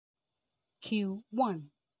Q1.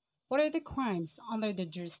 What are the crimes under the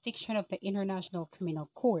jurisdiction of the International Criminal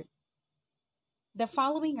Court? The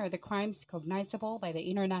following are the crimes cognizable by the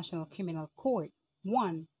International Criminal Court.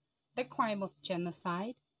 1. The crime of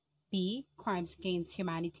genocide. B. Crimes against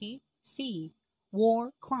humanity. C.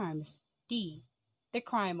 War crimes. D. The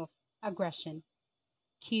crime of aggression.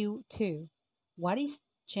 Q2. What is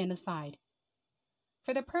genocide?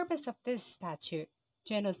 For the purpose of this statute,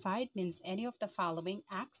 genocide means any of the following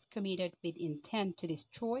acts committed with intent to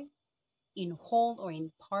destroy, in whole or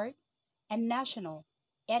in part, a national,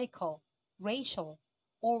 ethical, racial,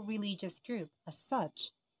 or religious group as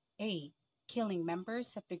such. A. Killing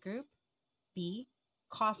members of the group. B.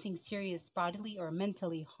 Causing serious bodily or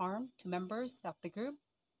mentally harm to members of the group.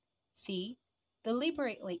 C.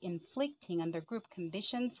 Deliberately inflicting on the group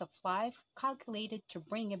conditions of life calculated to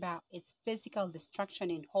bring about its physical destruction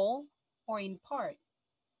in whole or in part.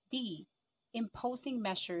 D. Imposing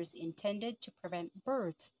measures intended to prevent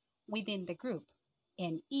births within the group.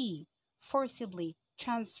 And E. Forcibly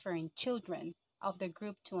transferring children of the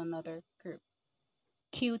group to another group.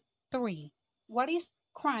 Q3. What is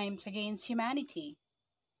crimes against humanity?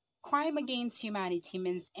 Crime against humanity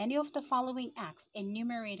means any of the following acts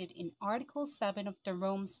enumerated in Article 7 of the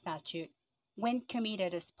Rome Statute when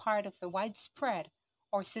committed as part of a widespread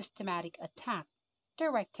or systematic attack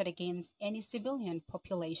directed against any civilian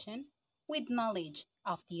population with knowledge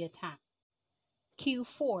of the attack.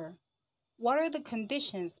 Q4. What are the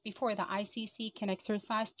conditions before the ICC can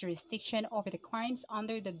exercise jurisdiction over the crimes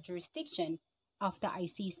under the jurisdiction of the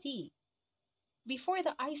ICC? Before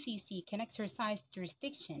the ICC can exercise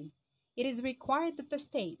jurisdiction, it is required that the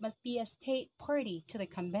state must be a state party to the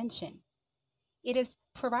convention. It is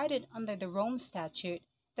provided under the Rome Statute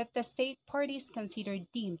that the state parties considered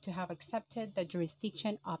deemed to have accepted the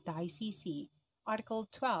jurisdiction of the ICC. Article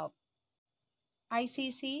 12.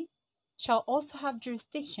 ICC shall also have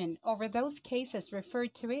jurisdiction over those cases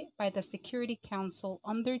referred to it by the Security Council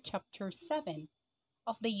under Chapter 7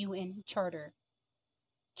 of the UN Charter.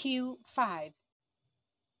 Q5.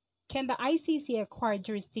 Can the ICC acquire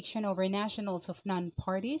jurisdiction over nationals of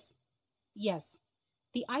non-parties? Yes,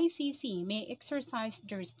 the ICC may exercise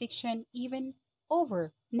jurisdiction even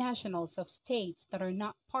over nationals of states that are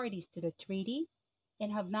not parties to the treaty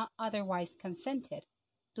and have not otherwise consented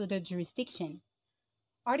to the jurisdiction.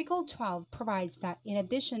 Article 12 provides that in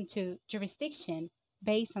addition to jurisdiction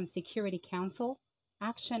based on Security Council,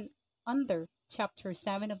 action under Chapter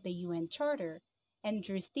 7 of the UN Charter, and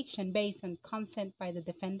jurisdiction based on consent by the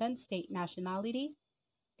defendant state nationality,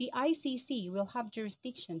 the ICC will have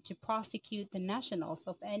jurisdiction to prosecute the nationals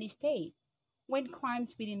of any state when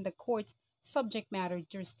crimes within the court's subject matter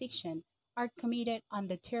jurisdiction are committed on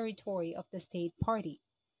the territory of the state party.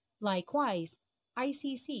 Likewise,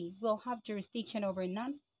 ICC will have jurisdiction over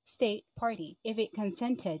non-state party if it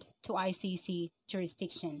consented to ICC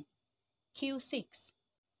jurisdiction. Q6.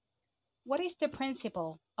 What is the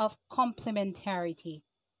principle of complementarity?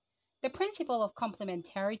 The principle of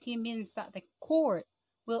complementarity means that the court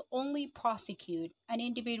will only prosecute an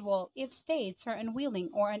individual if states are unwilling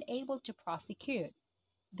or unable to prosecute.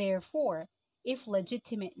 Therefore, if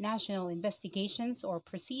legitimate national investigations or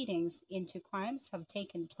proceedings into crimes have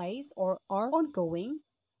taken place or are ongoing,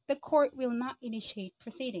 the court will not initiate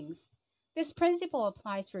proceedings. This principle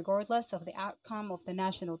applies regardless of the outcome of the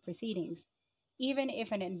national proceedings. Even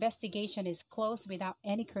if an investigation is closed without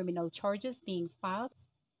any criminal charges being filed,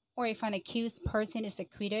 or if an accused person is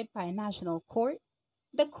acquitted by a national court,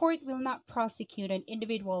 the court will not prosecute an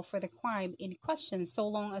individual for the crime in question so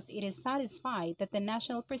long as it is satisfied that the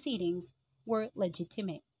national proceedings were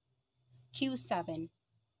legitimate. Q7.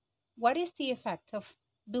 What is the effect of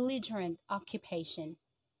belligerent occupation?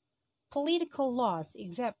 Political laws,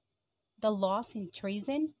 except the laws in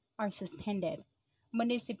treason, are suspended.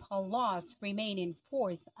 Municipal laws remain in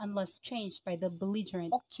force unless changed by the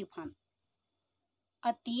belligerent occupant.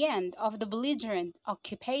 At the end of the belligerent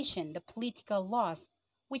occupation, the political laws,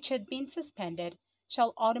 which had been suspended,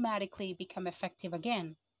 shall automatically become effective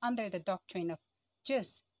again under the doctrine of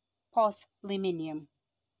jus post liminium.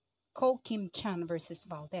 Ko Kim Chan versus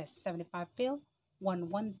Valdez, 75 Phil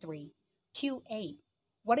 113. Q8.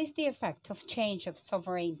 What is the effect of change of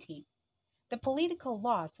sovereignty? The political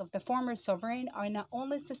laws of the former sovereign are not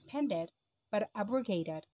only suspended, but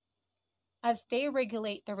abrogated. As they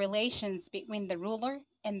regulate the relations between the ruler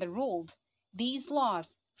and the ruled, these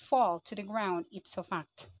laws fall to the ground ipso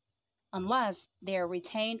facto, unless they are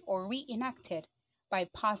retained or reenacted by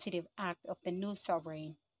positive act of the new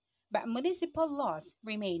sovereign. But municipal laws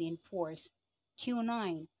remain in force.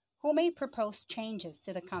 Q9. Who may propose changes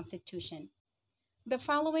to the Constitution? The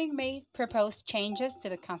following may propose changes to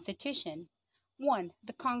the Constitution. 1.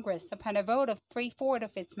 The Congress, upon a vote of three-fourths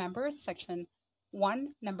of its members, Section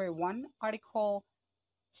 1, Number 1, Article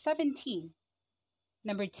 17.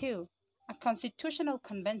 Number 2. A Constitutional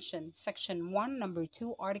Convention, Section 1, Number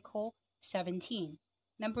 2, Article 17.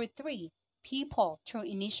 Number 3. People, through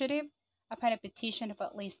initiative, upon a petition of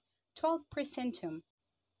at least 12%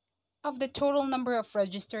 of the total number of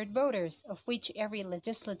registered voters, of which every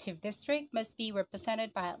legislative district must be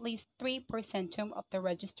represented by at least 3% of the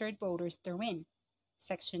registered voters therein.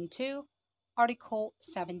 Section 2, Article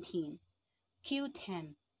 17.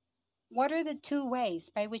 Q10. What are the two ways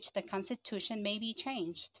by which the Constitution may be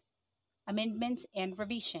changed? Amendment and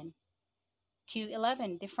revision.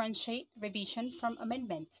 Q11. Differentiate revision from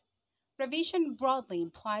amendment. Revision broadly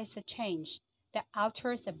implies a change that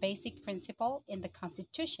alters a basic principle in the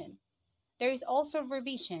Constitution. There is also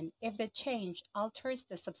revision if the change alters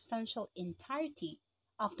the substantial entirety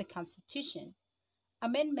of the Constitution.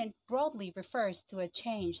 Amendment broadly refers to a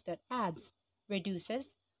change that adds,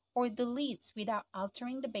 reduces, or deletes without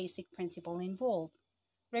altering the basic principle involved.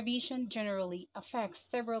 Revision generally affects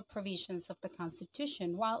several provisions of the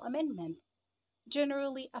Constitution, while amendment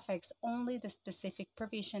generally affects only the specific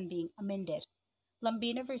provision being amended.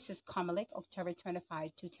 Lambina versus Comelec, October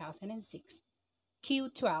 25, 2006.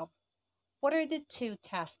 Q12. What are the two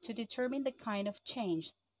tests to determine the kind of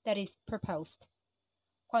change that is proposed?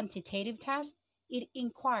 Quantitative test. It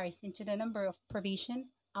inquires into the number of provisions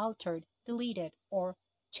altered, deleted, or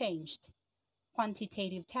changed.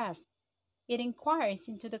 Quantitative test. It inquires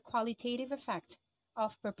into the qualitative effect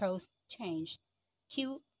of proposed change.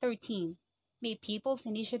 Q13. May people's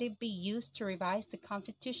initiative be used to revise the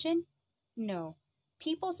Constitution? No.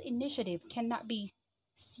 People's initiative cannot be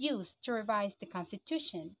used to revise the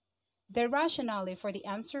Constitution. The rationale for the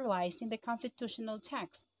answer lies in the constitutional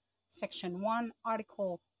text. Section 1,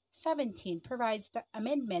 Article 17 provides that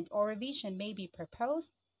amendment or revision may be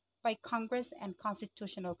proposed by Congress and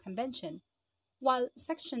Constitutional Convention, while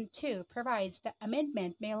Section 2 provides that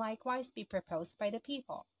amendment may likewise be proposed by the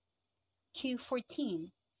people.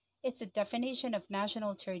 Q14. Is the definition of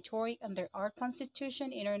national territory under our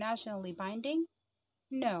Constitution internationally binding?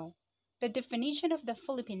 No. The definition of the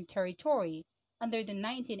Philippine territory under the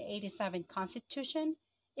 1987 Constitution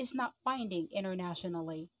is not binding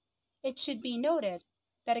internationally. It should be noted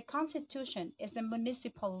that a constitution is a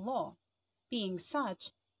municipal law. Being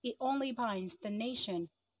such, it only binds the nation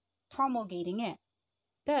promulgating it.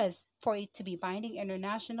 Thus, for it to be binding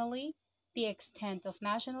internationally, the extent of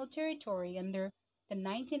national territory under the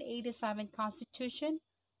 1987 Constitution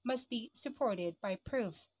must be supported by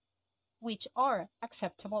proofs which are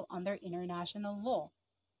acceptable under international law.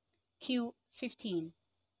 Q15.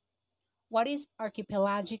 What is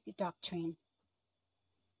archipelagic doctrine?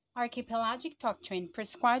 Archipelagic doctrine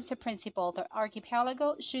prescribes a principle that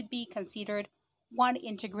archipelago should be considered one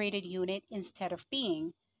integrated unit instead of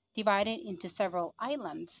being divided into several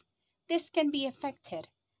islands. This can be effected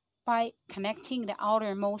by connecting the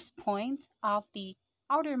outermost point of the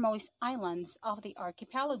outermost islands of the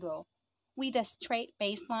archipelago with a straight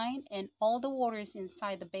baseline, and all the waters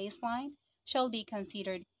inside the baseline shall be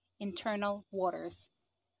considered internal waters.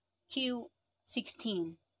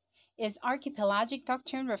 Q16. Is archipelagic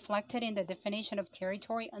doctrine reflected in the definition of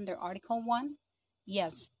territory under Article 1?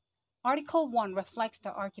 Yes. Article 1 reflects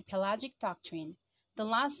the archipelagic doctrine. The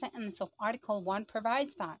last sentence of Article 1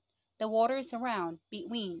 provides that the waters around,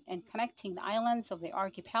 between, and connecting the islands of the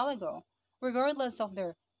archipelago, regardless of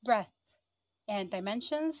their breadth and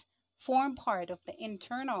dimensions, form part of the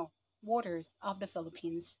internal waters of the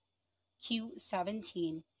Philippines.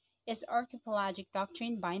 Q17. Is archipelagic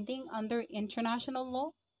doctrine binding under international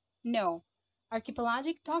law? No.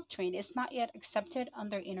 Archipelagic doctrine is not yet accepted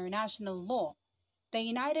under international law. The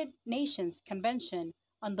United Nations Convention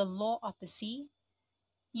on the Law of the Sea,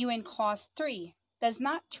 UN Clause 3, does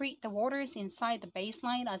not treat the waters inside the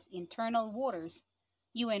baseline as internal waters.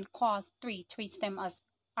 UN Clause 3 treats them as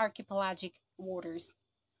archipelagic waters.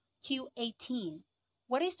 Q18.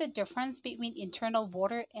 What is the difference between internal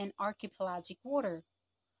water and archipelagic water?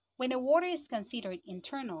 When a water is considered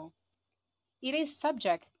internal, it is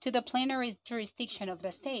subject to the plenary jurisdiction of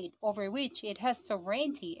the state over which it has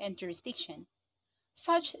sovereignty and jurisdiction.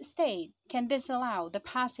 Such state can disallow the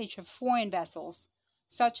passage of foreign vessels.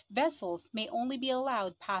 Such vessels may only be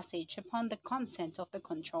allowed passage upon the consent of the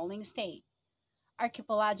controlling state.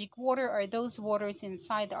 Archipelagic water are those waters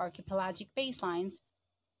inside the archipelagic baselines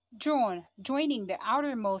joining the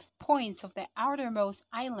outermost points of the outermost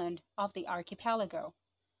island of the archipelago.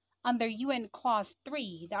 Under UN Clause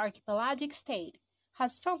 3, the archipelagic state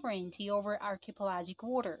has sovereignty over archipelagic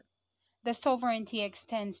water. The sovereignty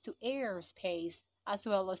extends to airspace as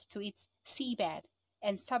well as to its seabed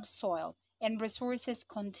and subsoil and resources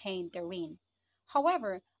contained therein.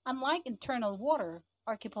 However, unlike internal water,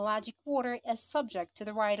 archipelagic water is subject to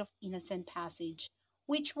the right of innocent passage,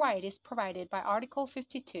 which right is provided by Article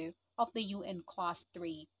 52 of the UN Clause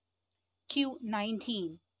 3.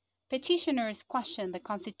 Q19. Petitioners question the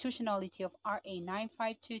constitutionality of RA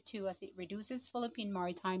 9522 as it reduces Philippine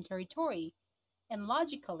maritime territory, and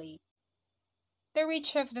logically, the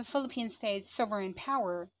reach of the Philippine state's sovereign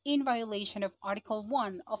power in violation of Article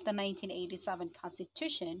 1 of the 1987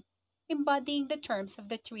 Constitution, embodying the terms of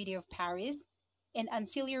the Treaty of Paris and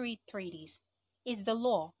ancillary treaties, is the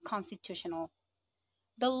law constitutional.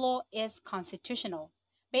 The law is constitutional.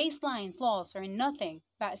 Baselines laws are nothing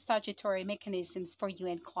but statutory mechanisms for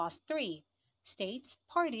UN Clause 3, states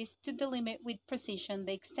parties to delimit with precision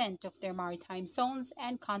the extent of their maritime zones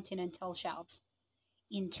and continental shelves.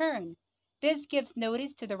 In turn, this gives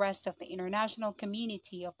notice to the rest of the international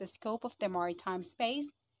community of the scope of the maritime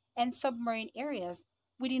space and submarine areas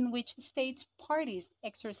within which states parties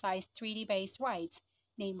exercise treaty-based rights,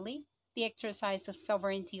 namely the exercise of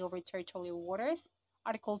sovereignty over territorial waters,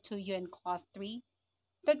 Article 2 UN Clause 3,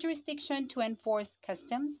 the jurisdiction to enforce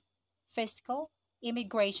customs, fiscal,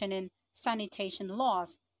 immigration, and sanitation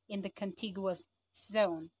laws in the contiguous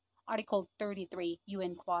zone, Article 33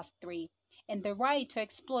 UN Clause 3, and the right to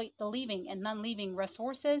exploit the living and non-living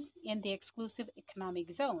resources in the exclusive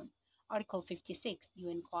economic zone, Article 56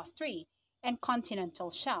 UN Clause 3, and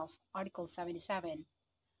continental shelf, Article 77.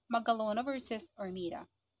 Magalona versus Armida.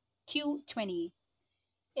 Q20.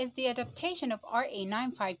 Is the adaptation of RA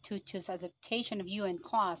 9522's adaptation of UN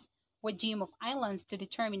Clause regime of islands to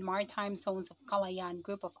determine maritime zones of Calayan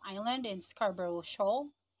Group of Island and Scarborough Shoal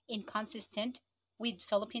inconsistent with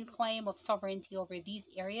Philippine claim of sovereignty over these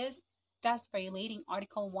areas, thus violating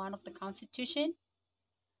Article 1 of the Constitution?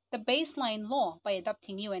 The baseline law, by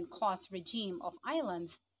adopting UN Clause regime of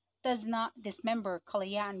islands, does not dismember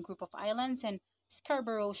Calayan Group of Islands and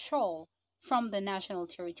Scarborough Shoal from the national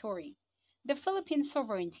territory. The Philippine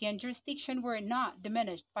sovereignty and jurisdiction were not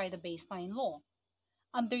diminished by the baseline law.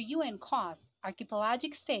 Under UN Clause,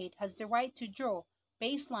 archipelagic state has the right to draw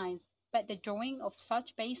baselines, but the drawing of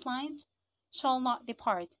such baselines shall not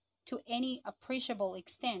depart to any appreciable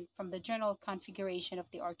extent from the general configuration of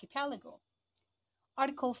the archipelago.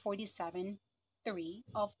 Article 47(3)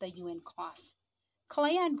 of the UN Clause.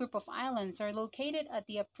 Calayan Group of Islands are located at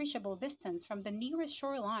the appreciable distance from the nearest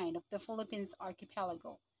shoreline of the Philippines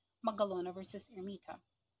archipelago, Magalona versus Ermita.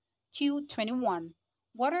 Q21.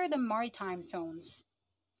 What are the maritime zones?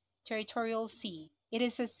 Territorial sea. It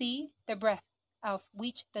is a sea, the breadth of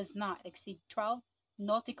which does not exceed 12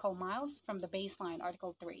 nautical miles from the baseline,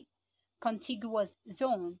 Article 3. Contiguous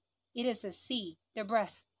zone. It is a sea, the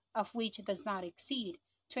breadth of which does not exceed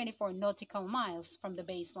 24 nautical miles from the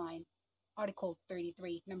baseline, Article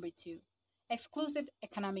 33, number 2. Exclusive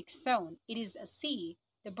economic zone. It is a sea,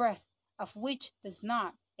 the breadth of which does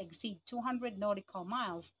not exceed 200 nautical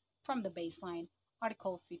miles from the baseline,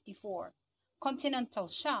 Article 54. Continental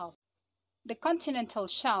shelf. The continental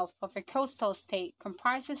shelf of a coastal state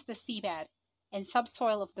comprises the seabed and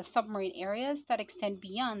subsoil of the submarine areas that extend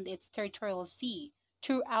beyond its territorial sea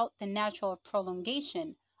throughout the natural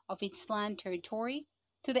prolongation of its land territory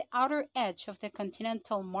to the outer edge of the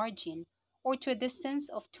continental margin, or to a distance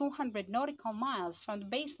of 200 nautical miles from the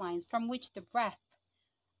baselines from which the breadth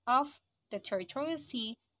of the territorial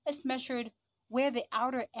sea is measured, where the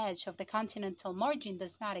outer edge of the continental margin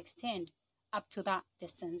does not extend up to that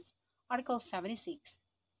distance. Article 76.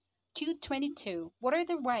 Q22. What are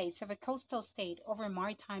the rights of a coastal state over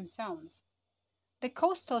maritime zones? The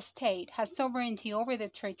coastal state has sovereignty over the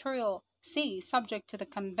territorial sea subject to the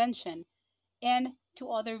Convention and to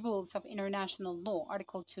other rules of international law,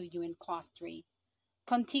 Article 2 UN Clause 3.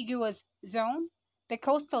 Contiguous zone. The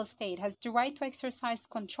coastal state has the right to exercise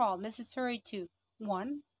control necessary to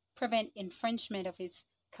 1. Prevent infringement of its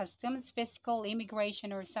customs, fiscal,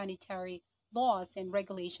 immigration, or sanitary laws and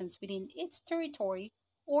regulations within its territory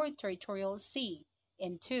or territorial sea,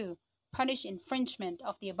 and 2. Punish infringement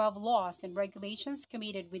of the above laws and regulations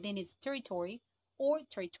committed within its territory or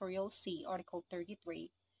territorial sea, Article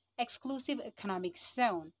 33. Exclusive economic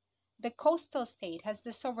zone. The coastal state has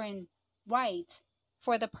the sovereign right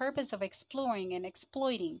for the purpose of exploring and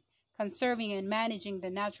exploiting, conserving and managing the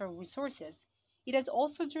natural resources. It has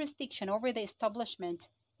also jurisdiction over the establishment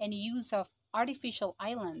and use of artificial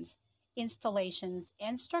islands, installations,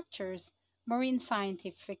 and structures, marine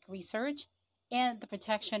scientific research, and the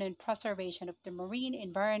protection and preservation of the marine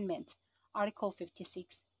environment, Article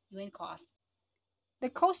 56, UN Clause. The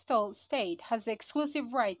coastal state has the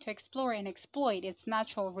exclusive right to explore and exploit its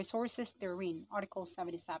natural resources therein. Article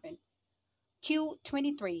 77.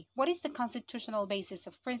 Q23. What is the constitutional basis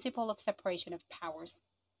of principle of separation of powers?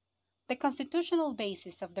 The constitutional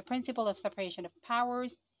basis of the principle of separation of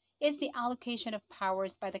powers is the allocation of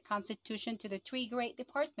powers by the Constitution to the three great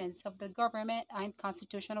departments of the government and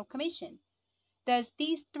Constitutional Commission. Thus,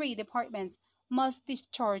 these three departments must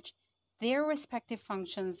discharge their respective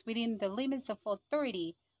functions within the limits of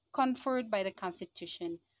authority conferred by the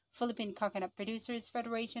Constitution. Philippine Coconut Producers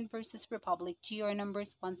Federation versus Republic, GR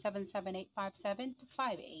numbers 1777857 to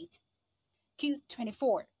 58.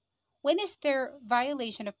 Q24. When is there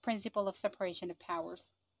violation of principle of separation of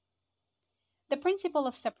powers? The principle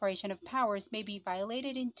of separation of powers may be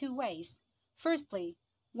violated in two ways. Firstly,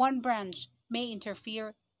 one branch may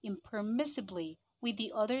interfere impermissibly with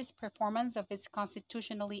the other's performance of its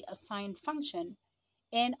constitutionally assigned function,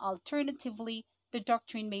 and alternatively, the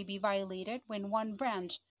doctrine may be violated when one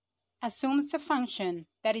branch assumes a function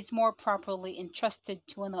that is more properly entrusted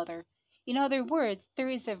to another. In other words, there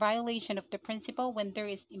is a violation of the principle when there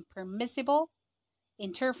is impermissible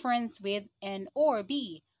interference with and or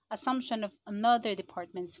b assumption of another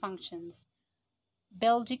department's functions.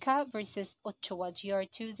 Belgica versus Ochoa, GR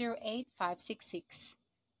 208566.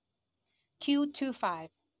 Q25.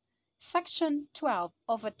 Section 12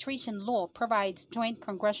 of a treason law provides Joint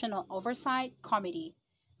Congressional Oversight Committee.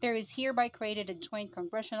 There is hereby created a Joint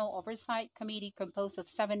Congressional Oversight Committee composed of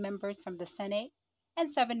 7 members from the Senate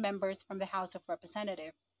and 7 members from the House of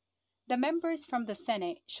Representatives. The members from the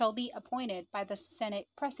Senate shall be appointed by the Senate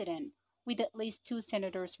President, with at least 2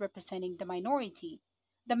 senators representing the minority.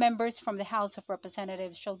 The members from the House of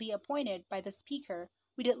Representatives shall be appointed by the Speaker,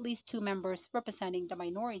 with at least 2 members representing the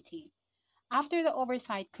minority. After the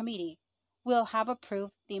Oversight Committee will have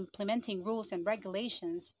approved the implementing rules and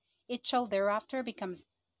regulations, it shall thereafter become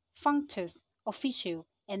functus officio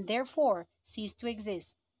and therefore cease to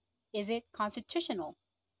exist. Is it constitutional?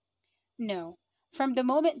 No. From the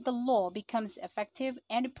moment the law becomes effective,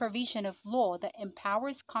 any provision of law that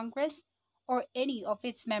empowers Congress or any of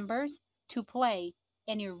its members to play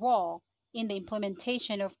any role in the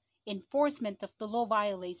implementation of enforcement of the law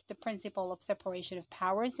violates the principle of separation of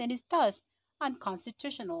powers and is thus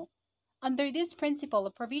unconstitutional. Under this principle,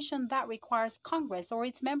 a provision that requires Congress or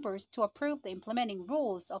its members to approve the implementing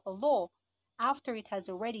rules of a law after it has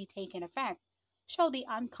already taken effect shall be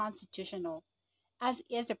unconstitutional, as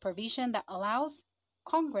is a provision that allows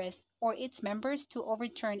Congress or its members to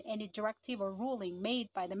overturn any directive or ruling made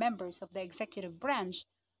by the members of the executive branch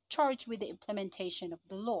charged with the implementation of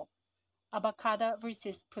the law. Abacada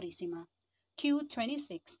versus Purissima.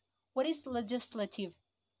 Q26. What is legislative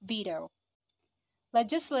veto?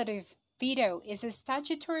 Legislative veto is a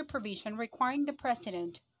statutory provision requiring the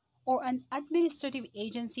President or an administrative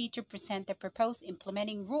agency to present the proposed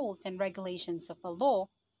implementing rules and regulations of a law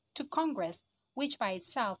to Congress, which by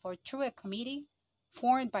itself or through a committee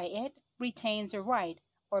formed by it retains a right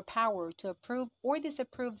or power to approve or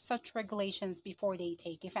disapprove such regulations before they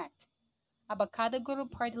take effect. Abacada Guru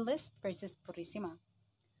Party List versus Purissima.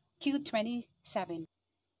 Q27.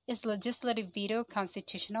 Is legislative veto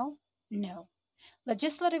constitutional? No.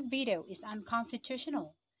 Legislative veto is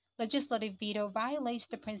unconstitutional. Legislative veto violates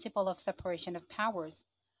the principle of separation of powers.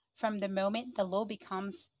 From the moment the law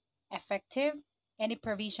becomes effective, any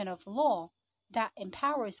provision of law that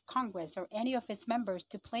empowers Congress or any of its members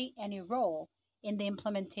to play any role in the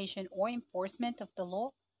implementation or enforcement of the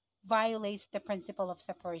law violates the principle of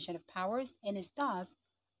separation of powers and is thus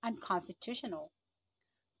unconstitutional.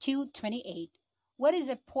 Q28. What is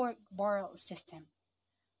a pork barrel system?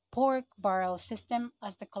 Pork barrel system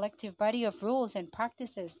as the collective body of rules and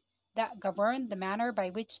practices that govern the manner by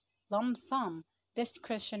which lump sum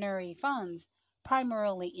discretionary funds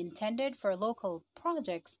primarily intended for local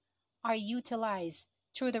projects are utilized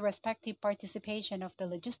through the respective participation of the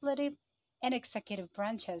legislative and executive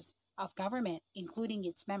branches of government, including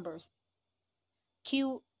its members.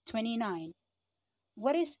 Q29.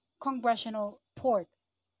 What is congressional pork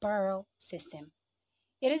barrel system?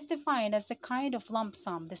 It is defined as the kind of lump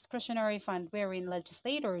sum discretionary fund wherein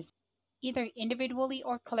legislators, either individually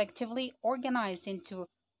or collectively organized into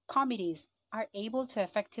committees, are able to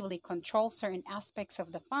effectively control certain aspects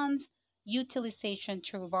of the fund's utilization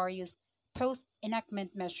through various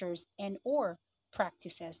post-enactment measures and or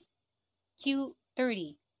practices.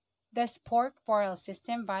 Q30. Does pork barrel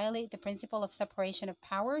system violate the principle of separation of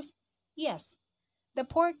powers? Yes. The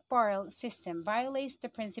pork barrel system violates the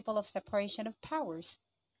principle of separation of powers.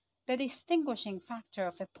 The distinguishing factor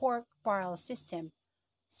of a pork barrel system,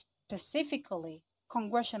 specifically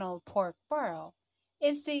congressional pork barrel,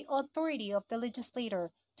 is the authority of the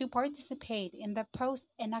legislator to participate in the post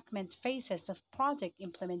enactment phases of project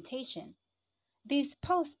implementation. These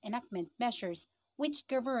post enactment measures, which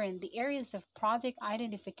govern the areas of project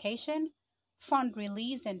identification, fund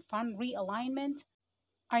release, and fund realignment,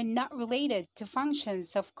 are not related to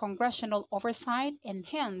functions of congressional oversight and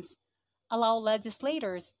hence allow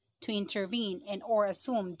legislators to intervene and or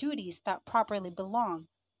assume duties that properly belong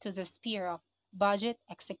to the sphere of budget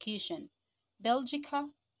execution. Belgica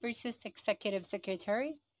versus Executive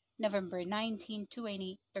Secretary, November 19,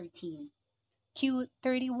 2013.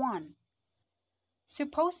 Q31.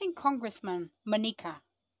 Supposing Congressman Manica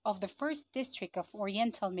of the 1st District of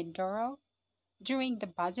Oriental Mindoro during the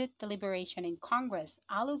budget deliberation in Congress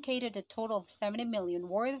allocated a total of 70 million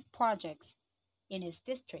worth of projects in his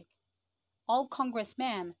district. All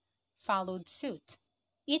congressmen followed suit.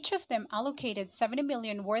 Each of them allocated 70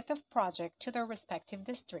 million worth of project to their respective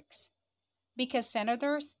districts. Because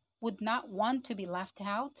senators would not want to be left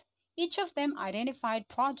out, each of them identified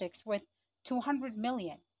projects worth 200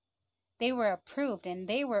 million. They were approved and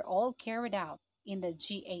they were all carried out in the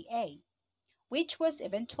GAA, which was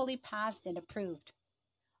eventually passed and approved.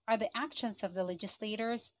 Are the actions of the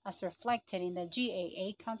legislators as reflected in the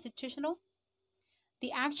GAA constitutional?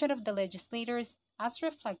 The action of the legislators as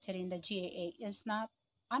reflected in the GAA is not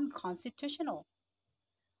unconstitutional.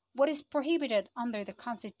 What is prohibited under the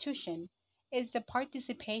Constitution is the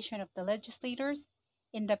participation of the legislators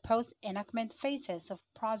in the post-enactment phases of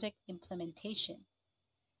project implementation.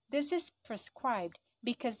 This is prescribed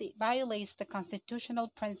because it violates the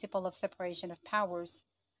constitutional principle of separation of powers.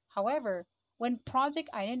 However, when project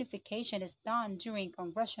identification is done during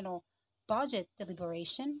congressional budget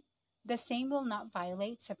deliberation, the same will not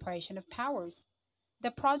violate separation of powers.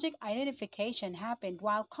 The project identification happened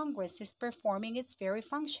while Congress is performing its very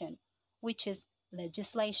function, which is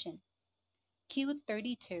legislation.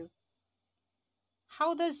 Q32.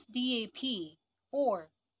 How does DAP or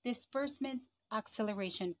Disbursement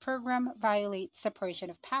Acceleration Program violate separation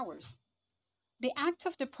of powers? The act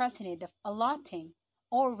of the President of allotting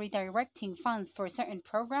or redirecting funds for certain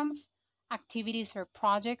programs, activities, or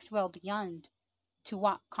projects well beyond to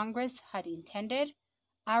what Congress had intended,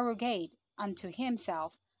 arrogate unto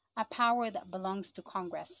himself a power that belongs to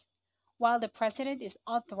Congress. While the President is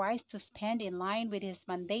authorized to spend in line with his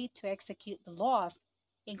mandate to execute the laws,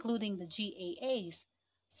 including the GAAs,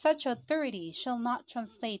 such authority shall not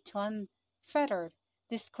translate to unfettered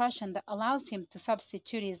discretion that allows him to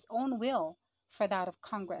substitute his own will for that of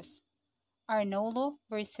Congress. Arnolo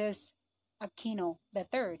versus Aquino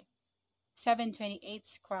III, 728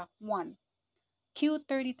 Scrap 1.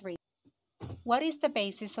 Q33. What is the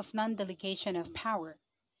basis of non-delegation of power?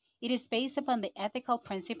 It is based upon the ethical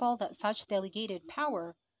principle that such delegated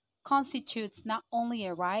power constitutes not only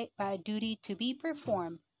a right but a duty to be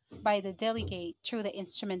performed by the delegate through the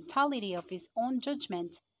instrumentality of his own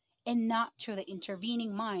judgment and not through the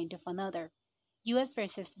intervening mind of another. U.S.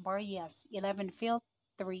 versus Barrias, 11 Field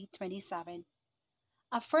 327.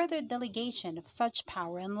 A further delegation of such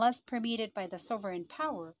power, unless permitted by the sovereign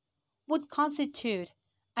power, would constitute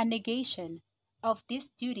a negation of this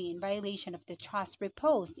duty in violation of the trust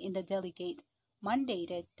reposed in the delegate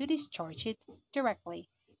mandated to discharge it directly.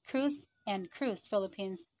 Cruz and Cruz,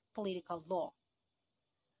 Philippines Political Law.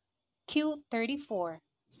 Q34.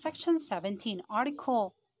 Section 17,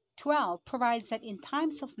 Article 12 provides that in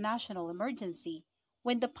times of national emergency,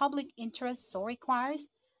 when the public interest so requires,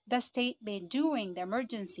 the state may, during the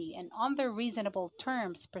emergency and under reasonable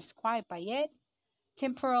terms prescribed by it,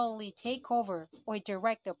 temporarily take over or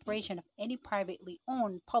direct the operation of any privately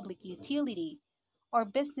owned public utility or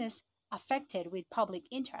business affected with public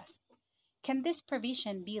interest. Can this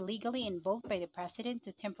provision be legally invoked by the President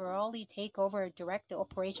to temporarily take over or direct the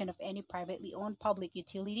operation of any privately owned public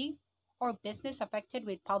utility or business affected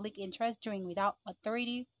with public interest during without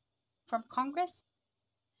authority from Congress?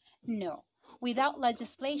 No. Without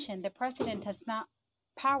legislation, the President has not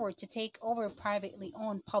power to take over privately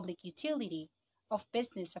owned public utility of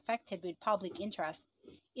business affected with public interest.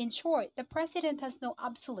 In short, the President has no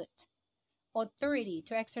absolute authority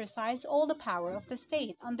to exercise all the power of the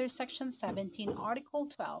state under Section 17, Article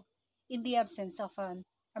 12, in the absence of an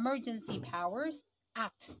Emergency Powers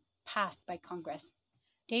Act passed by Congress.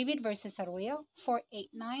 David versus Arroyo,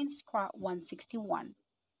 489, Scrap 161.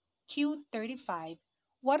 Q35.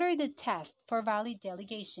 What are the tests for valid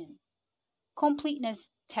delegation? Completeness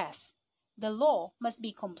test. The law must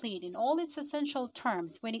be complete in all its essential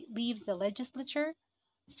terms when it leaves the legislature,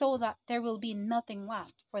 so that there will be nothing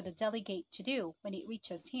left for the delegate to do when it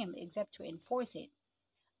reaches him except to enforce it.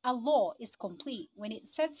 A law is complete when it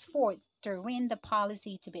sets forth therein the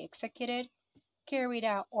policy to be executed, carried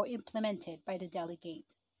out or implemented by the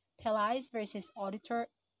delegate. Pelias versus Auditor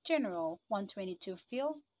General 122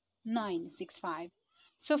 Phil 965.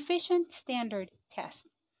 Sufficient standard test.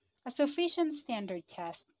 A sufficient standard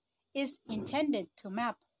test is intended to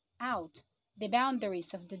map out the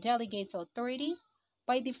boundaries of the delegate's authority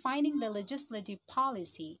by defining the legislative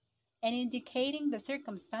policy and indicating the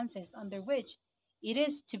circumstances under which it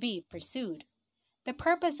is to be pursued. The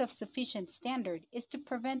purpose of sufficient standard is to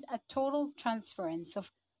prevent a total transference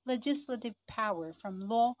of legislative power from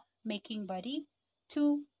law-making body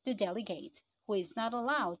to the delegate, who is not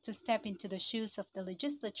allowed to step into the shoes of the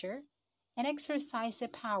legislature and exercise a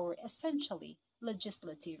power essentially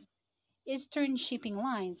legislative. Eastern Shipping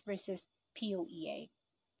Lines versus POEA.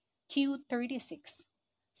 Q36.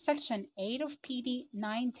 Section 8 of PD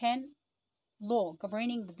 910, law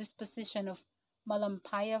governing the disposition of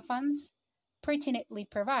Malampaya funds, pertinently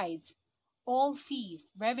provides all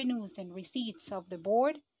fees, revenues, and receipts of the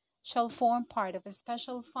board shall form part of a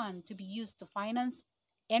special fund to be used to finance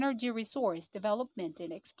energy resource development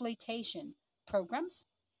and exploitation programs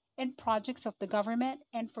and projects of the government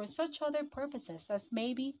and for such other purposes as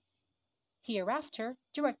may be hereafter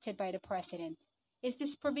directed by the President. Is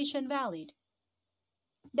this provision valid?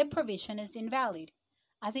 The provision is invalid,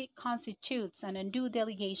 as it constitutes an undue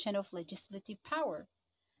delegation of legislative power.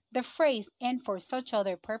 The phrase, and for such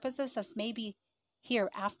other purposes as may be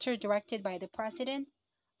hereafter directed by the President,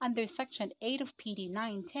 under Section 8 of PD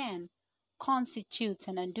 910, constitutes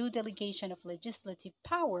an undue delegation of legislative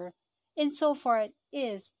power insofar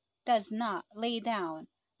as does not lay down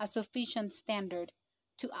a sufficient standard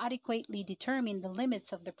to adequately determine the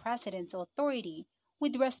limits of the President's authority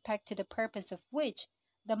with respect to the purpose of which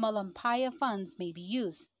the Malampaya funds may be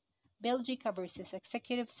used. Belgica versus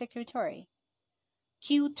Executive Secretary.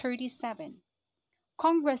 Q37.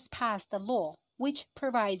 Congress passed a law which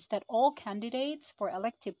provides that all candidates for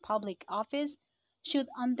elective public office should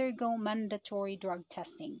undergo mandatory drug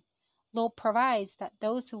testing. Law provides that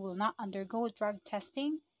those who will not undergo drug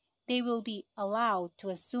testing, they will be allowed to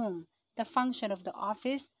assume the function of the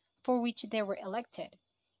office for which they were elected,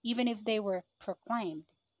 even if they were proclaimed.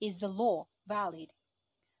 Is the law valid?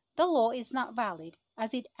 The law is not valid,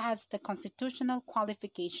 as it adds the constitutional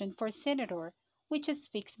qualification for senator, which is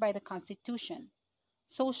fixed by the Constitution.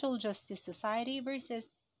 Social Justice Society versus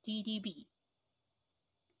DDB.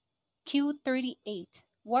 Q38.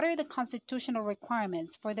 What are the constitutional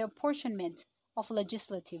requirements for the apportionment of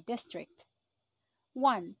legislative district?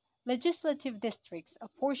 1. Legislative districts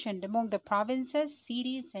apportioned among the provinces,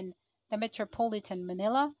 cities, and the metropolitan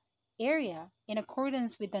Manila area in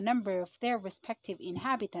accordance with the number of their respective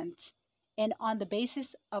inhabitants and on the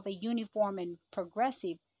basis of a uniform and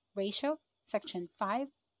progressive ratio, Section 5,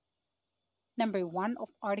 Number 1 of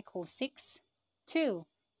Article 6. 2.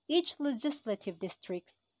 Each legislative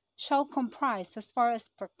district shall comprise, as far as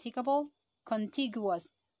practicable, contiguous,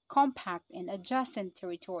 compact, and adjacent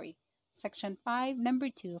territory, Section 5, Number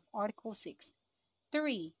 2 of Article 6.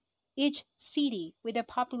 3. Each city with a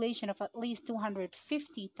population of at least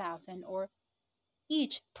 250,000 or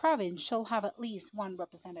each province shall have at least one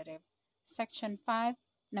representative. Section 5,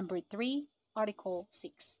 Number 3, Article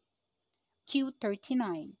 6.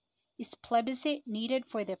 Q39. Is plebiscite needed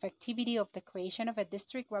for the effectivity of the creation of a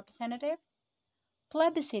district representative?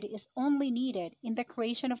 Plebiscite is only needed in the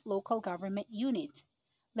creation of local government units.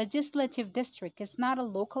 Legislative district is not a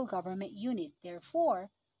local government unit. Therefore,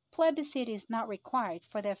 plebiscite is not required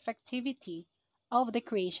for the effectivity of the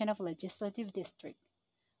creation of legislative district.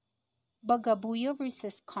 Bagabuyo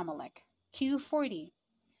versus Comelec. Q40.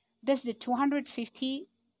 Does the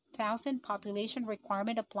 250,000 population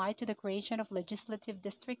requirement apply to the creation of legislative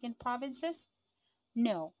district in provinces?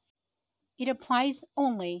 No. It applies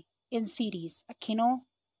only in cities. Aquino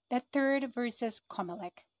III versus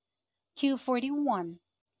Comelec. Q41.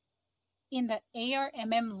 In the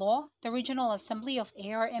ARMM law, the Regional Assembly of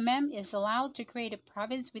ARMM is allowed to create a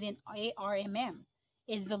province within ARMM.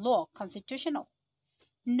 Is the law constitutional?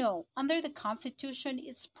 No. Under the Constitution,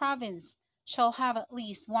 its province shall have at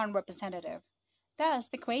least one representative. Thus,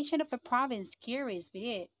 the creation of a province carries with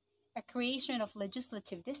it a creation of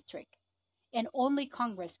legislative district, and only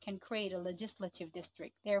Congress can create a legislative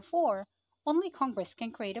district. Therefore, only Congress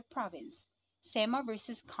can create a province. SEMA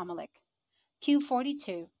versus Comelec.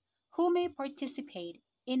 Q42. Who may participate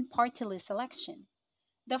in party list election?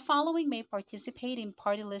 The following may participate in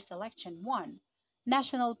party list election. 1.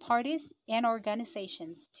 National parties and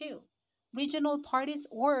organizations. 2. Regional parties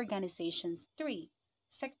or organizations. 3.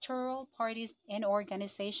 Sectoral parties and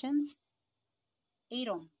organizations.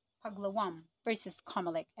 Adom Paglawam versus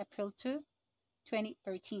Comelec, April 2,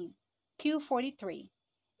 2013. Q43.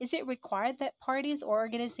 Is it required that parties or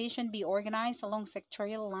organizations be organized along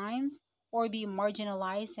sectorial lines or be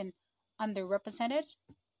marginalized and underrepresented?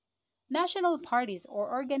 National parties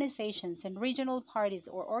or organizations and regional parties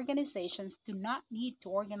or organizations do not need to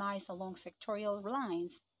organize along sectorial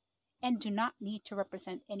lines and do not need to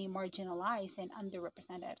represent any marginalized and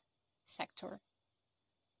underrepresented sector.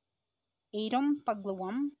 Adom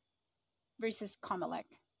Pagluwam versus Comelec.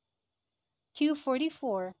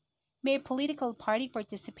 Q44. May a political party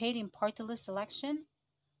participate in partyless election?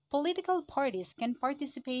 Political parties can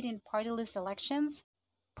participate in partyless elections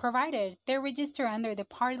provided they register under the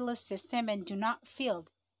partyless system and do not field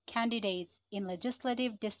candidates in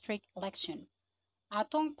legislative district election.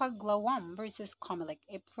 Atong Paglawam versus Comelec,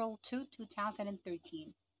 April 2,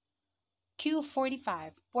 2013.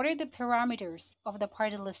 Q45. What are the parameters of the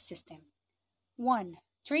partyless system? 1.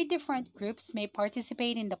 Three different groups may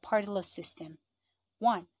participate in the partyless system.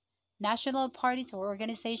 1. National parties or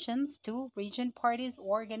organizations. 2. Region parties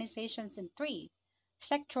or organizations. And 3.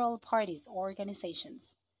 Sectoral parties or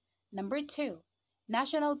organizations. Number 2.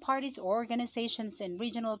 National parties or organizations and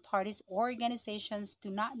regional parties or organizations do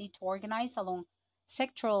not need to organize along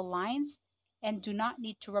sectoral lines and do not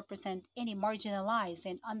need to represent any marginalized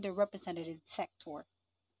and underrepresented sector.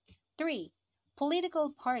 3.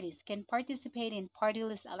 Political parties can participate in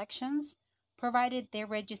partyless elections provided they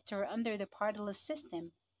register under the partyless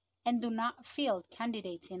system and do not field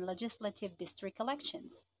candidates in legislative district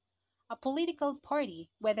elections. A political party,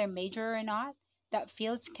 whether major or not, that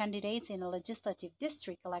fields candidates in legislative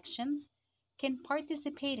district elections can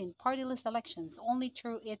participate in partyless elections only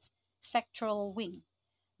through its sectoral wing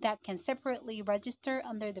that can separately register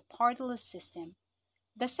under the partyless system.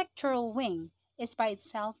 The sectoral wing is by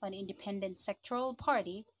itself an independent sectoral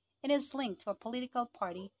party and is linked to a political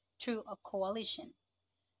party through a coalition.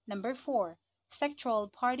 Number 4.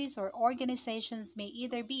 Sectoral parties or organizations may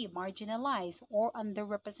either be marginalized or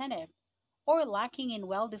underrepresented or lacking in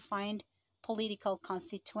well-defined political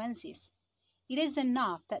constituencies. It is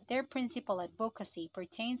enough that their principal advocacy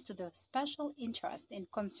pertains to the special interests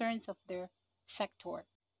and concerns of their sector.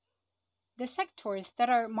 The sectors that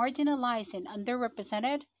are marginalized and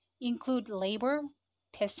underrepresented include labor,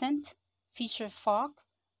 peasant, fisher folk,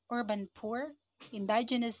 urban poor,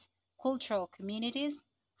 indigenous cultural communities,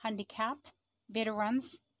 handicapped,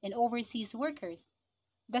 veterans, and overseas workers.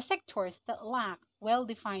 The sectors that lack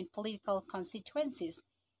well-defined political constituencies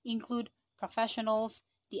include professionals,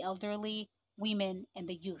 the elderly, women, and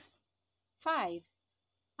the youth. 5.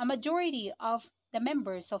 A majority of the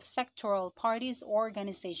members of sectoral parties or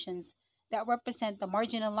organizations that represent the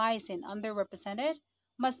marginalized and underrepresented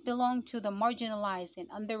must belong to the marginalized and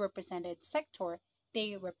underrepresented sector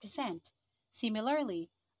they represent. Similarly,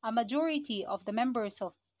 a majority of the members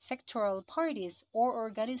of sectoral parties or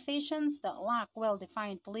organizations that lack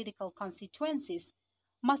well-defined political constituencies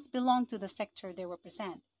must belong to the sector they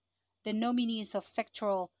represent. The nominees of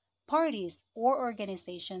sectoral parties or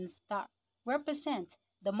organizations that represent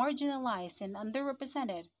the marginalized and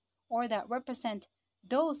underrepresented or that represent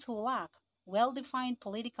those who lack well-defined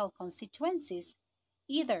political constituencies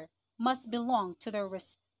either must belong to their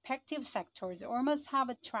respective sectors or must have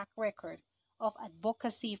a track record of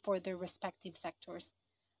advocacy for their respective sectors.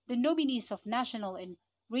 The nominees of national and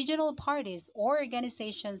regional parties or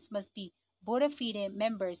organizations must be bona fide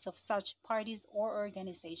members of such parties or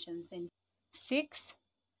organizations. And 6.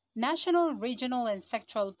 National, regional, and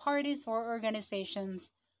sectoral parties or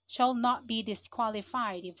organizations shall not be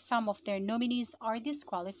disqualified if some of their nominees are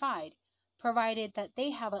disqualified, provided that they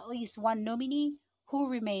have at least one nominee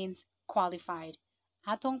who remains qualified.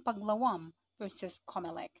 Atong Paglawam versus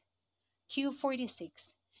Comelec.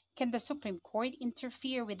 Q46. Can the Supreme Court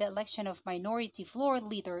interfere with the election of minority floor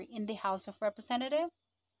leader in the House of Representatives?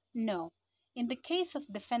 No. In the case of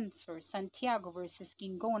Defensor Santiago versus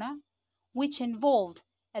Gingona, which involved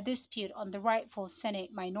a dispute on the rightful Senate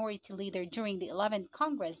minority leader during the 11th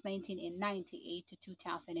Congress 1998 to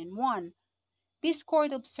 2001, this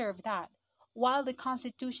court observed that while the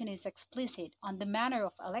Constitution is explicit on the manner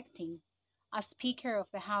of electing a Speaker of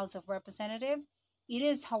the House of Representatives, it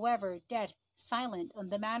is, however, dead silent on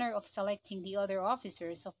the manner of selecting the other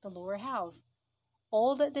officers of the lower house.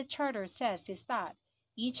 All that the Charter says is that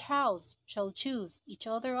each house shall choose each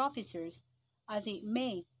other officers as it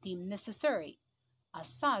may deem necessary. As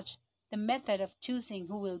such, the method of choosing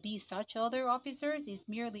who will be such other officers is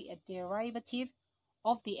merely a derivative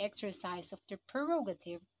of the exercise of the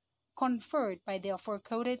prerogative conferred by the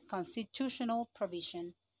aforequoted constitutional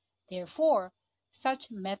provision. Therefore,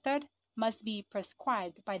 such method must be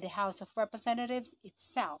prescribed by the House of Representatives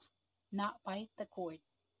itself, not by the court.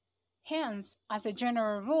 Hence, as a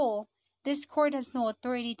general rule, This court has no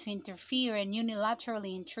authority to interfere and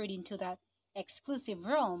unilaterally intrude into that exclusive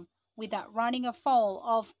realm without running afoul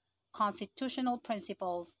of constitutional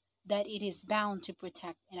principles that it is bound to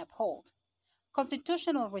protect and uphold.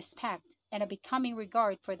 Constitutional respect and a becoming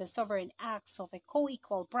regard for the sovereign acts of a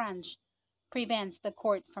co-equal branch prevents the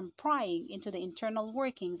court from prying into the internal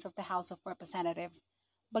workings of the House of Representatives.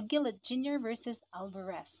 Bagilat Jr. versus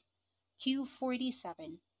Alvarez,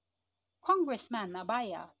 Q47. Congressman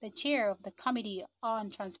Abaya, the chair of the Committee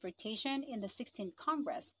on Transportation in the 16th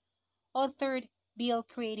Congress, authored bill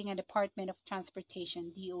creating a Department of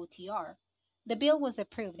Transportation (DOTR). The bill was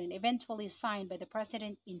approved and eventually signed by the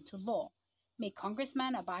President into law. May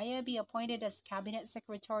Congressman Abaya be appointed as Cabinet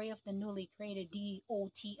Secretary of the newly created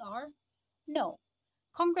DOTR? No.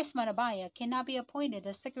 Congressman Abaya cannot be appointed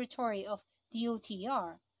as Secretary of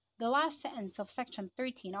DOTR. The last sentence of Section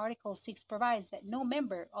 13, Article 6 provides that no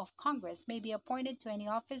member of Congress may be appointed to any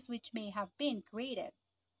office which may have been created,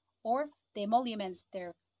 or the emoluments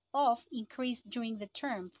thereof increased during the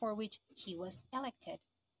term for which he was elected.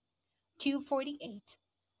 248.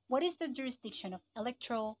 What is the jurisdiction of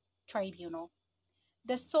Electoral Tribunal?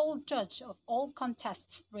 The sole judge of all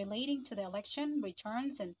contests relating to the election,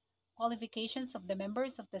 returns, and qualifications of the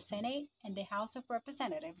members of the Senate and the House of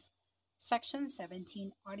Representatives. Section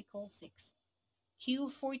 17, Article 6.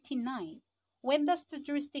 Q49. When does the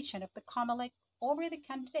jurisdiction of the Comelec over the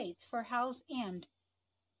candidates for House and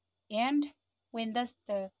when does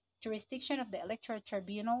the jurisdiction of the Electoral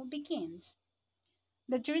Tribunal begins?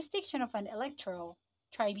 The jurisdiction of an electoral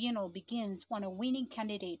tribunal begins when a winning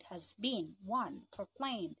candidate has been 1.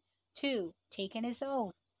 Proclaimed, 2. Taken his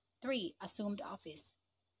oath, 3. Assumed office.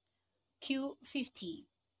 Q50.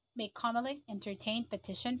 May Comelec entertain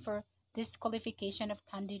petition for disqualification of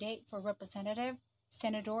candidate for representative,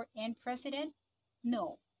 senator, and president?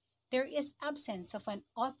 No. There is absence of an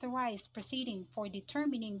authorized proceeding for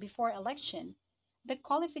determining before election the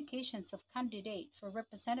qualifications of candidate for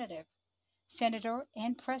representative, senator,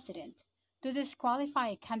 and president. To disqualify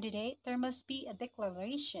a candidate, there must be a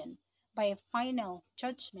declaration by a final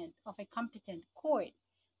judgment of a competent court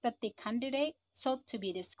that the candidate sought to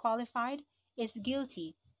be disqualified is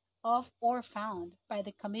guilty of or found by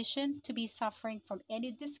the Commission to be suffering from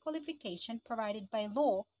any disqualification provided by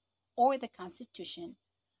law or the Constitution.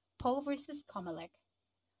 Poe versus Comelec.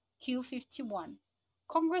 Q51.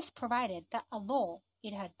 Congress provided that a law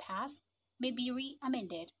it had passed may be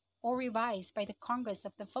re-amended or revised by the Congress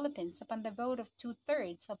of the Philippines upon the vote of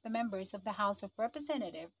 2/3 of the members of the House of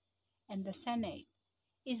Representatives and the Senate.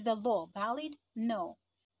 Is the law valid? No.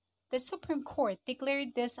 The Supreme Court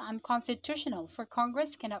declared this unconstitutional, for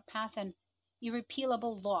Congress cannot pass an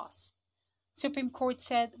irrepealable laws. Supreme Court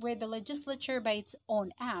said where the legislature by its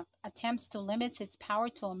own act attempts to limit its power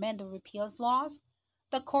to amend or repeals laws,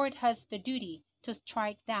 the court has the duty to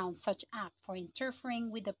strike down such act for interfering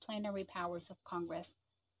with the plenary powers of Congress.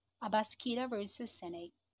 Abasquita versus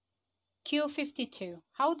Senate. Q52.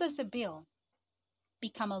 How does a bill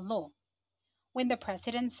become a law? When the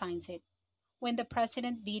President signs it. When the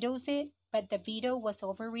President vetoes it, but the veto was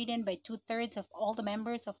overridden by 2/3 of all the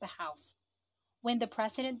members of the House. When the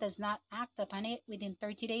President does not act upon it within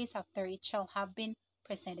 30 days after it shall have been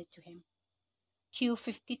presented to him.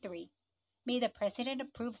 Q53. May the President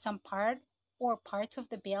approve some part or parts of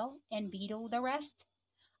the bill and veto the rest?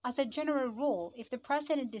 As a general rule, if the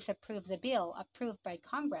President disapproves a bill approved by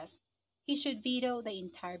Congress, he should veto the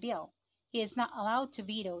entire bill. He is not allowed to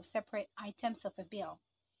veto separate items of a bill.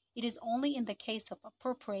 It is only in the case of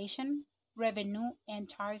appropriation, revenue, and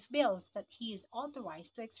tariff bills that he is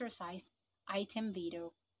authorized to exercise item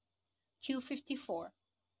veto. Q54.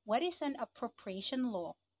 What is an appropriation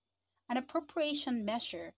law? An appropriation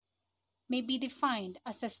measure may be defined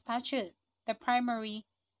as a statute, the primary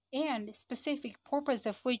and specific purpose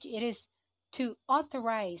of which it is to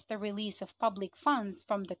authorize the release of public funds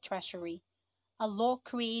from the Treasury. A law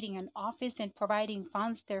creating an office and providing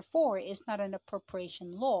funds, therefore, is not an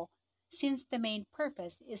appropriation law, since the main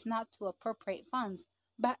purpose is not to appropriate funds,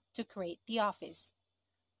 but to create the office.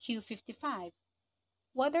 Q55.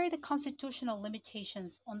 What are the constitutional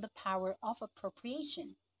limitations on the power of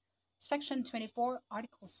appropriation? Section 24,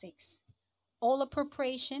 Article 6. All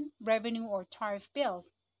appropriation, revenue, or tariff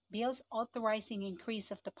bills, bills authorizing increase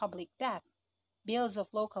of the public debt, bills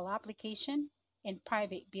of local application, and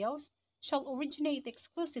private bills shall originate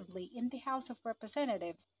exclusively in the House of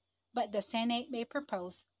Representatives, but the Senate may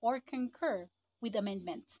propose or concur with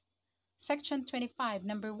amendments. Section 25,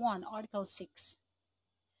 Number 1, Article 6.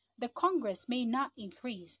 The Congress may not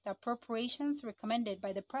increase the appropriations recommended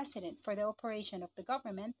by the President for the operation of the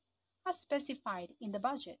government as specified in the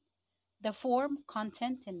budget. The form,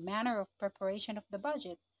 content, and manner of preparation of the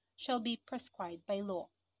budget shall be prescribed by law.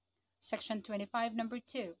 Section 25, number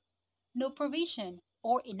 2. No provision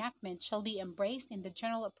or enactment shall be embraced in the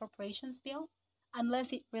General Appropriations Bill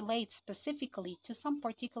unless it relates specifically to some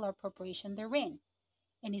particular appropriation therein.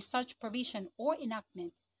 Any such provision or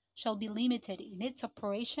enactment shall be limited in its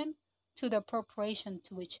operation to the appropriation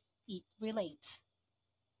to which it relates.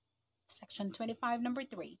 Section 25, number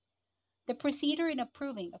 3. The procedure in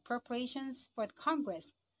approving appropriations for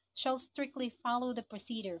Congress shall strictly follow the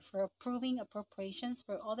procedure for approving appropriations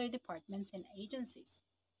for other departments and agencies.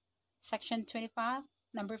 Section 25,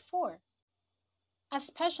 number 4. A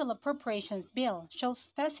special appropriations bill shall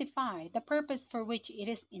specify the purpose for which it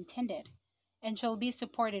is intended and shall be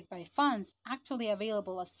supported by funds actually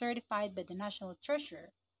available as certified by the National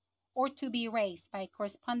Treasurer or to be raised by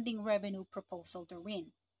corresponding revenue proposal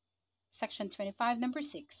therein. Section 25, number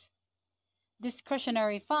 6.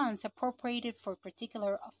 Discretionary funds appropriated for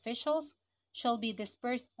particular officials shall be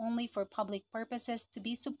dispersed only for public purposes to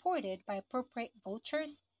be supported by appropriate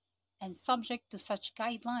vouchers and subject to such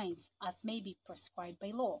guidelines as may be prescribed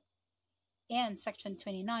by law. And Section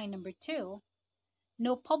 29, number 2,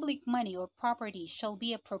 no public money or property shall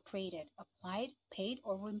be appropriated, applied, paid,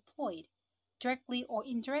 or employed, directly or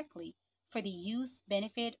indirectly, for the use,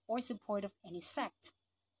 benefit, or support of any sect,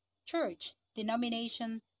 church,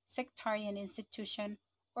 denomination, sectarian institution,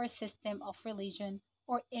 or system of religion,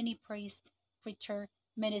 or any priest, preacher,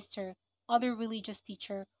 minister, other religious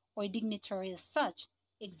teacher, or dignitary as such,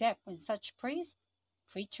 except when such priest,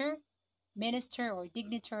 preacher, minister, or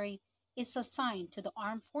dignitary is assigned to the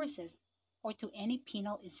armed forces or to any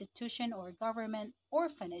penal institution or government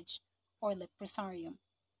orphanage or leprosarium.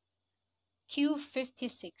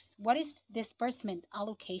 Q56. What is Disbursement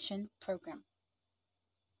Allocation Program?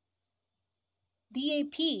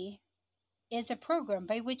 DAP is a program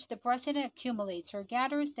by which the President accumulates or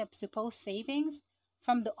gathers the supposed savings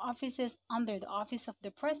from the offices under the Office of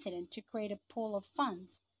the President to create a pool of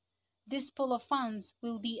funds. This pool of funds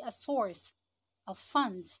will be a source of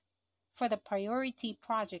funds for the priority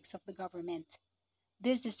projects of the government.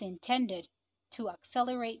 This is intended to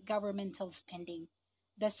accelerate governmental spending.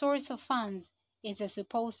 The source of funds is the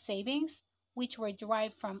supposed savings which were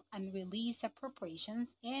derived from unreleased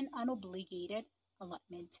appropriations and unobligated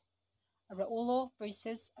allotment. Raulo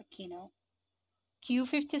versus Aquino.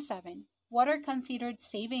 Q57. What are considered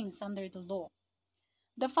savings under the law?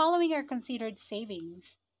 The following are considered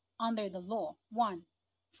savings under the law. 1.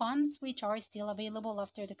 Funds which are still available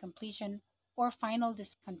after the completion or final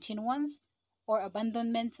discontinuance or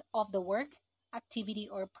abandonment of the work, activity,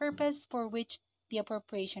 or purpose for which the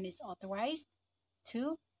appropriation is authorized.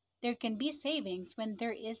 2. There can be savings when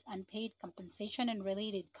there is unpaid compensation and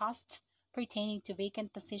related costs pertaining to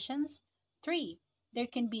vacant positions. 3. There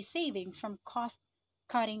can be savings from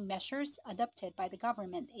cost-cutting measures adopted by the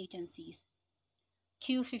government agencies.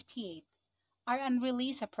 Q58. Are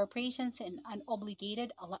unreleased appropriations and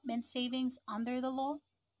unobligated allotment savings under the law?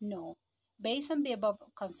 No, based on the above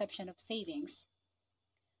conception of savings.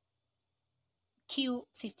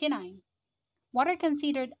 Q59. What are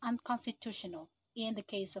considered unconstitutional in the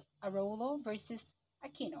case of Arolo versus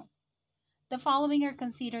Aquino? The following are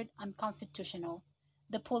considered unconstitutional: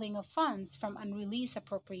 the pooling of funds from unreleased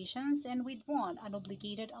appropriations and withdrawn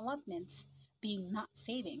unobligated allotments, being not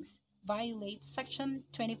savings, violates Section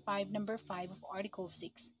 25, number 5 of Article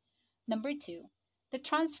 6. Number 2, the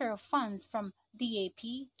transfer of funds from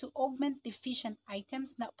DAP to augment deficient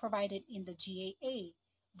items not provided in the GAA,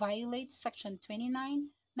 violates Section 29,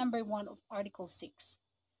 number 1 of Article 6.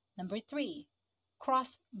 Number 3,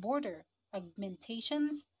 cross-border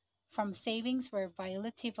augmentations from savings were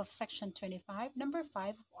violative of Section 25, number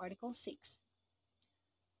 5 of Article 6.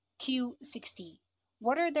 Q60.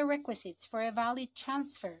 What are the requisites for a valid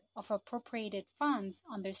transfer of appropriated funds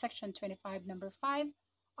under Section 25, number 5,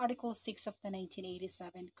 Article 6 of the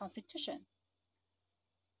 1987 Constitution?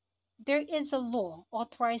 There is a law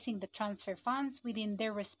authorizing the transfer funds within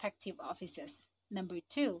their respective offices. Number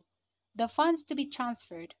 2, the funds to be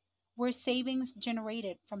transferred were savings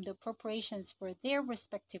generated from the appropriations for their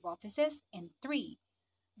respective offices. And 3,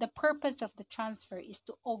 the purpose of the transfer is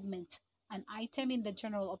to augment an item in the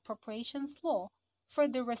General Appropriations Law for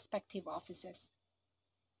the respective offices.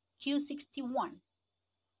 Q61.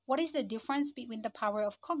 What is the difference between the power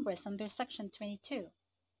of Congress under Section 22,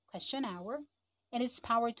 question hour, and its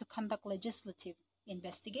power to conduct legislative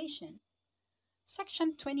investigation?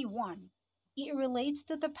 Section 21. It relates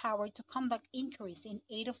to the power to conduct inquiries in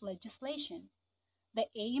aid of legislation. The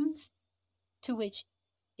aims to which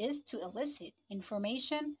is to elicit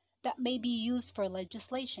information that may be used for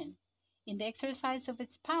legislation. In the exercise of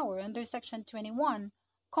its power under Section 21,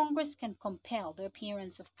 Congress can compel the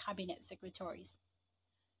appearance of cabinet secretaries.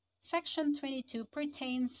 Section 22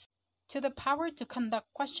 pertains to the power to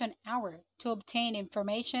conduct question hour to obtain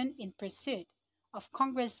information in pursuit of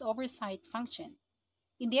Congress oversight function.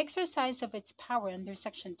 In the exercise of its power under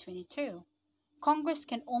Section 22, Congress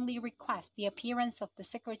can only request the appearance of the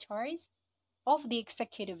secretaries of the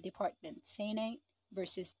Executive Department, Senate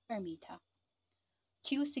versus Ermita.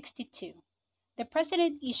 Q62. The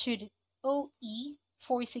President issued OE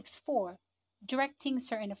 464 directing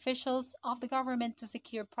certain officials of the government to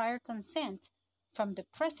secure prior consent from the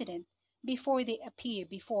President before they appear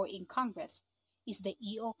before in Congress. Is the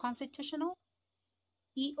EO constitutional?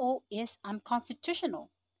 EO is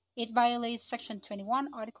unconstitutional. It violates Section 21,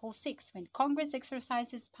 Article 6 when Congress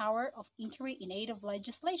exercises power of inquiry in aid of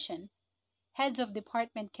legislation. Heads of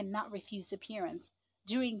department cannot refuse appearance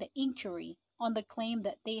during the inquiry on the claim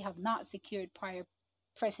that they have not secured prior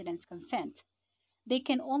President's consent. They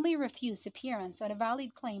can only refuse appearance on a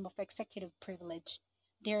valid claim of executive privilege.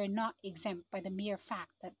 They are not exempt by the mere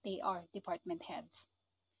fact that they are department heads.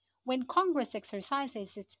 When Congress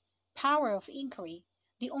exercises its power of inquiry,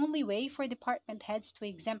 the only way for department heads to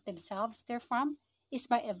exempt themselves therefrom is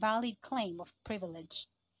by a valid claim of privilege.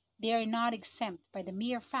 They are not exempt by the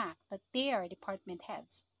mere fact that they are department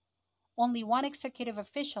heads. Only one executive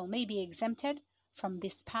official may be exempted from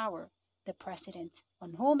this power, the President,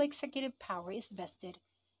 on whom executive power is vested,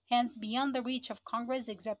 hence beyond the reach of Congress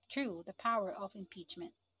except through the power of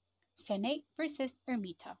impeachment. Senate versus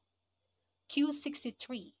Ermita.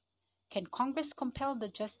 Q63. Can Congress compel the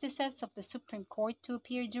justices of the Supreme Court to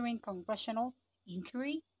appear during congressional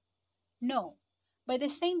inquiry? No. By the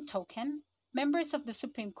same token, members of the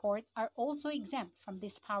Supreme Court are also exempt from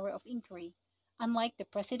this power of inquiry. Unlike the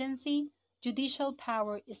presidency, judicial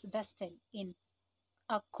power is vested in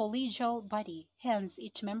a collegial body, hence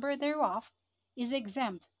each member thereof is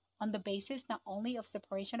exempt on the basis not only of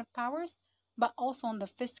separation of powers, but also on the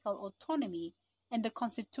fiscal autonomy and the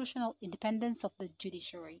constitutional independence of the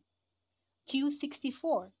judiciary.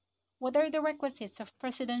 Q64. What are the requisites of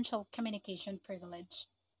presidential communication privilege?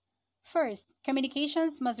 First,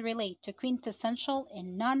 communications must relate to quintessential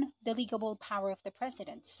and non-delegable power of the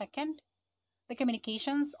President. Second, the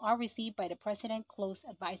communications are received by the President's close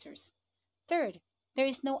advisors. Third, there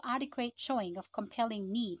is no adequate showing of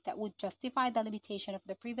compelling need that would justify the limitation of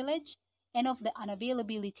the privilege and of the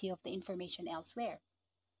unavailability of the information elsewhere.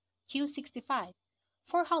 Q65.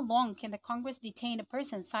 For how long can the Congress detain a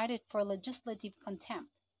person cited for legislative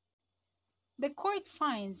contempt? The Court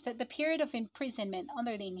finds that the period of imprisonment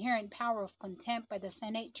under the inherent power of contempt by the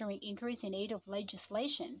Senate during inquiries in aid of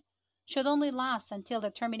legislation should only last until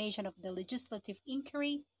the termination of the legislative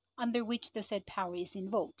inquiry under which the said power is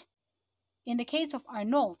invoked. In the case of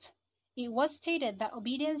Arnold, it was stated that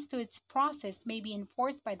obedience to its process may be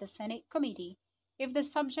enforced by the Senate committee if the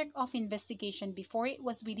subject of investigation before it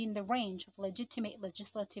was within the range of legitimate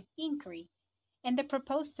legislative inquiry and the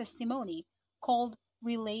proposed testimony called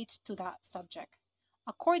relates to that subject.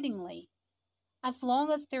 Accordingly, as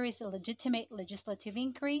long as there is a legitimate legislative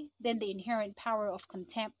inquiry, then the inherent power of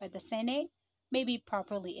contempt by the Senate may be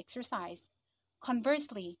properly exercised.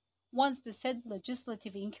 Conversely, once the said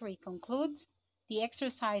legislative inquiry concludes, the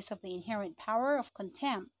exercise of the inherent power of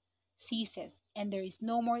contempt ceases, and there is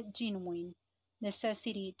no more genuine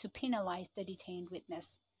necessity to penalize the detained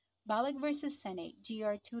witness. Balag v. Senate,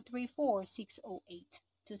 GR 234608,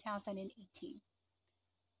 2018.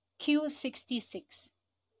 Q66.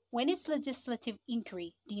 When is legislative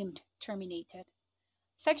inquiry deemed terminated?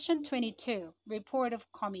 Section 22, Report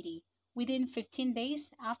of Committee. Within 15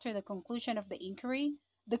 days after the conclusion of the inquiry,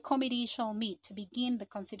 the committee shall meet to begin the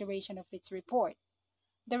consideration of its report.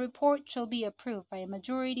 The report shall be approved by a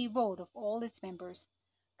majority vote of all its members.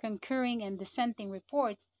 Concurring and dissenting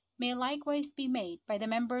reports may likewise be made by the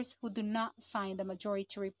members who do not sign the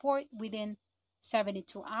majority report within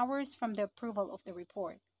 72 hours from the approval of the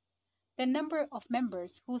report. The number of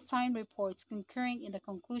members who sign reports concurring in the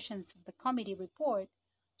conclusions of the committee report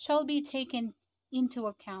shall be taken into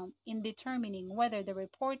account in determining whether the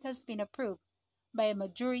report has been approved by a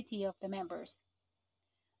majority of the members.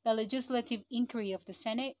 The legislative inquiry of the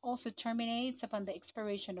Senate also terminates upon the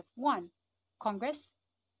expiration of 1. Congress.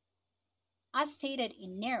 As stated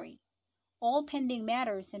in Neri, all pending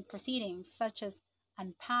matters and proceedings such as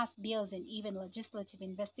unpassed bills and even legislative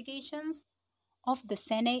investigations of the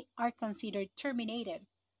Senate are considered terminated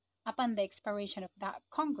upon the expiration of that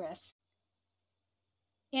Congress,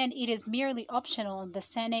 and it is merely optional on the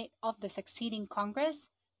Senate of the succeeding Congress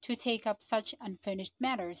to take up such unfinished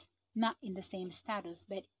matters, not in the same status,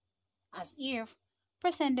 but as if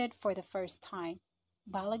presented for the first time.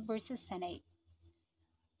 Balag versus Senate.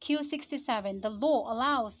 Q67. The law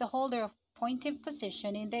allows the holder of appointive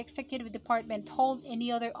position in the executive department to hold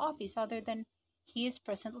any other office other than he is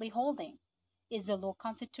presently holding. Is the law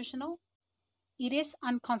constitutional? It is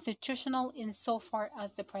unconstitutional insofar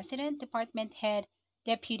as the president, department head,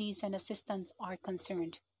 deputies, and assistants are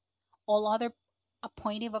concerned. All other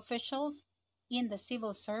appointive officials in the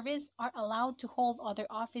civil service are allowed to hold other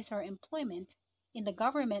office or employment in the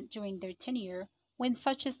government during their tenure when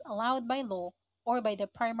such is allowed by law or by the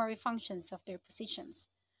primary functions of their positions.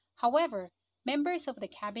 However, members of the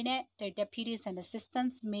cabinet, their deputies, and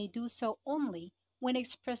assistants may do so only when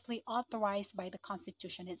expressly authorized by the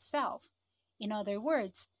Constitution itself. In other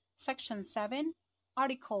words, Section 7,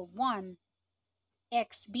 Article 1,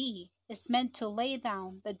 XB is meant to lay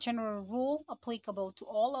down the general rule applicable to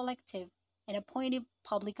all elective and appointed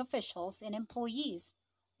public officials and employees,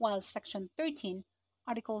 while Section 13,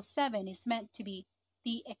 Article 7 is meant to be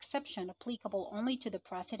the exception applicable only to the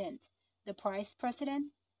President, the Vice President,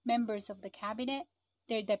 members of the Cabinet,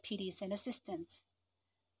 their deputies and assistants.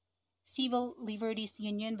 Civil Liberties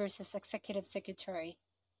Union versus Executive Secretary.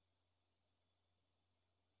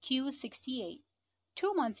 Q68.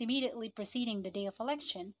 2 months immediately preceding the day of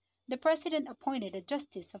election, the President appointed a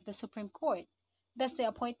Justice of the Supreme Court. Does the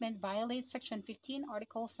appointment violate Section 15,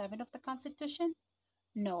 Article 7 of the Constitution?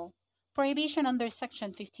 No. Prohibition under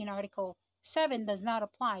Section 15, Article 7 does not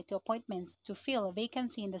apply to appointments to fill a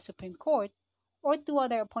vacancy in the Supreme Court or to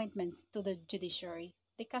other appointments to the judiciary.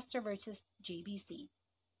 De Castro versus JBC.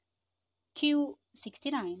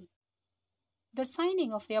 Q69. The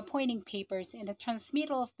signing of the appointing papers and the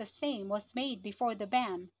transmittal of the same was made before the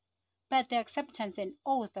ban, but the acceptance and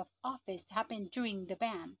oath of office happened during the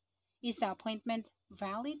ban. Is the appointment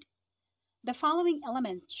valid? The following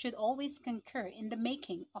elements should always concur in the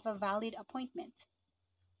making of a valid appointment.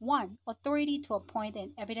 1. Authority to appoint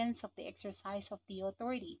and evidence of the exercise of the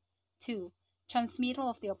authority. 2. Transmittal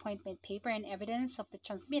of the appointment paper and evidence of the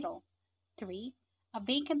transmittal. 3. A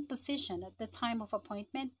vacant position at the time of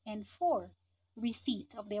appointment. And 4.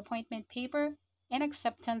 Receipt of the appointment paper and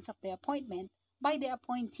acceptance of the appointment by the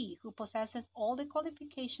appointee who possesses all the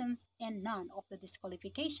qualifications and none of the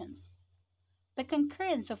disqualifications. The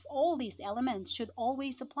concurrence of all these elements should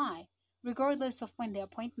always apply, regardless of when the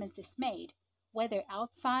appointment is made, whether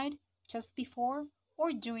outside, just before,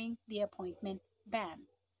 or during the appointment ban.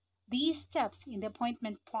 These steps in the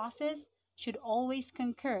appointment process should always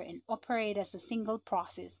concur and operate as a single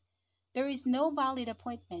process. There is no valid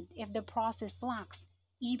appointment if the process lacks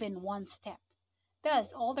even one step.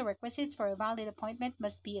 Thus, all the requisites for a valid appointment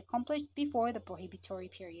must be accomplished before the prohibitory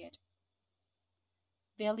period.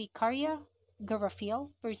 Velicaria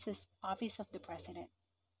Garafil versus Office of the President.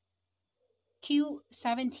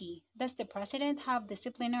 Q70. Does the President have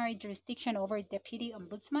disciplinary jurisdiction over Deputy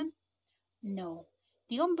Ombudsman? No.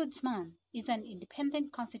 The Ombudsman is an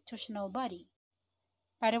independent constitutional body.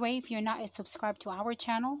 By the way, if you're not yet subscribed to our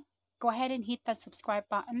channel, go ahead and hit that subscribe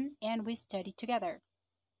button and we study together.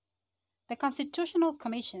 The constitutional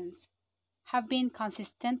commissions have been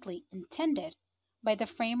consistently intended by the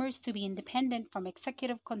framers to be independent from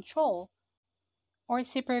executive control or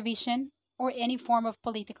supervision or any form of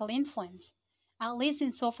political influence. At least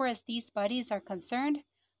insofar as these bodies are concerned,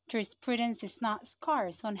 jurisprudence is not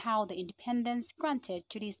scarce on how the independence granted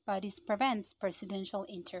to these bodies prevents presidential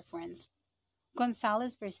interference.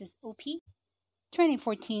 Gonzalez versus OP.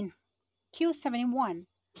 2014. Q71.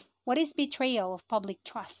 What is betrayal of public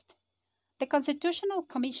trust? The Constitutional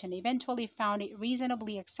Commission eventually found it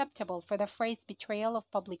reasonably acceptable for the phrase betrayal of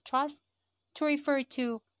public trust to refer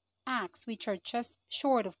to acts which are just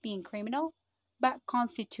short of being criminal but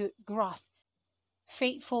constitute gross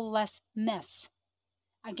faithlessness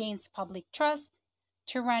against public trust,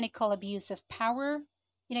 tyrannical abuse of power,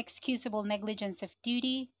 inexcusable negligence of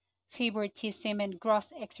duty, favoritism, and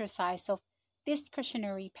gross exercise of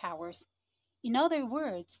discretionary powers. In other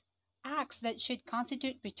words, acts that should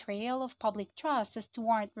constitute betrayal of public trust as to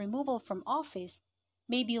warrant removal from office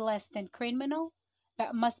may be less than criminal,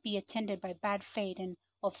 but must be attended by bad faith and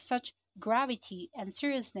of such gravity and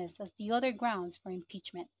seriousness as the other grounds for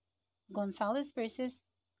impeachment. Gonzalez versus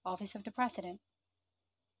Office of the President.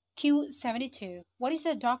 Q72. What is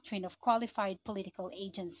the doctrine of qualified political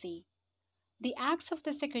agency? The acts of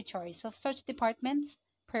the secretaries of such departments,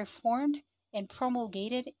 performed and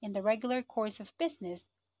promulgated in the regular course of business,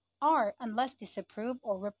 are, unless disapproved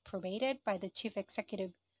or reprobated by the chief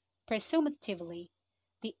executive, presumptively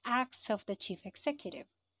the acts of the chief executive.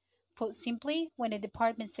 Put simply, when a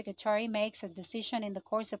department secretary makes a decision in the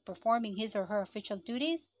course of performing his or her official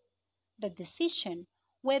duties, the decision,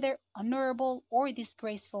 whether honorable or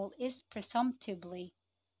disgraceful, is presumptively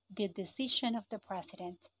the decision of the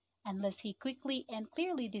President, unless he quickly and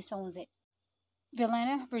clearly disowns it.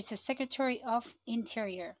 Villena versus Secretary of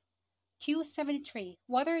Interior. Q73.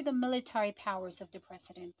 What are the military powers of the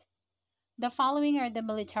President? The following are the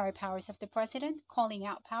military powers of the President: calling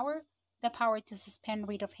out power, the power to suspend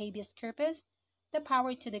writ of habeas corpus, the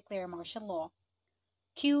power to declare martial law.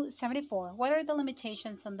 Q74. What are the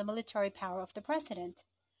limitations on the military power of the President?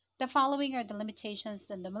 The following are the limitations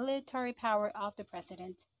on the military power of the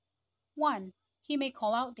President. 1. He may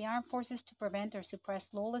call out the armed forces to prevent or suppress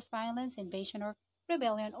lawless violence, invasion, or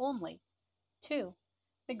rebellion only. 2.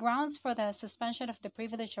 The grounds for the suspension of the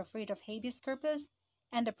privilege of writ of habeas corpus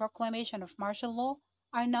and the proclamation of martial law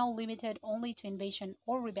are now limited only to invasion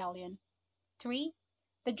or rebellion. 3.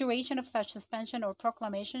 The duration of such suspension or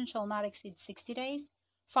proclamation shall not exceed 60 days,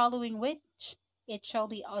 following which it shall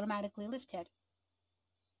be automatically lifted.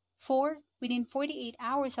 4. Within 48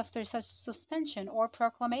 hours after such suspension or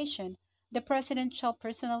proclamation, the President shall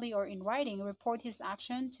personally or in writing report his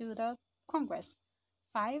action to the Congress.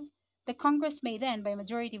 5. The Congress may then, by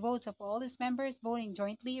majority votes of all its members voting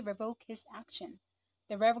jointly, revoke his action.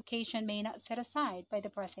 The revocation may not set aside by the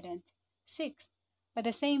President. 6. By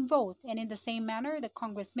the same vote and in the same manner, the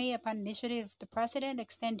Congress may, upon initiative of the President,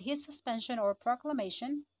 extend his suspension or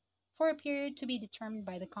proclamation for a period to be determined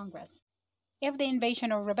by the Congress, if the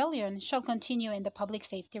invasion or rebellion shall continue and the public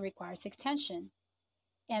safety requires extension.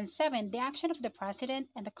 And 7. The action of the President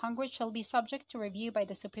and the Congress shall be subject to review by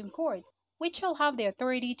the Supreme Court, which shall have the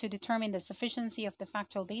authority to determine the sufficiency of the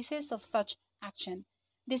factual basis of such action.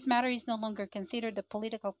 This matter is no longer considered a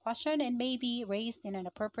political question and may be raised in an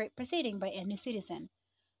appropriate proceeding by any citizen.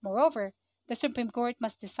 Moreover, the Supreme Court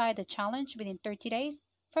must decide the challenge within 30 days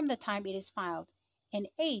from the time it is filed. And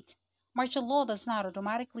 8. Martial law does not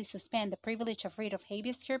automatically suspend the privilege of writ of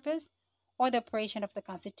habeas corpus or the operation of the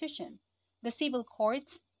Constitution. The civil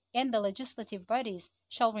courts and the legislative bodies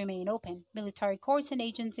shall remain open. Military courts and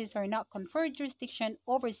agencies are not conferred jurisdiction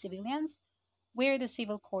over civilians where the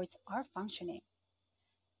civil courts are functioning.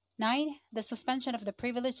 9. The suspension of the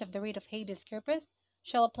privilege of the writ of habeas corpus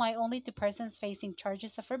shall apply only to persons facing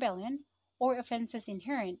charges of rebellion or offenses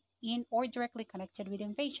inherent in or directly connected with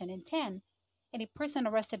invasion. And 10. Any person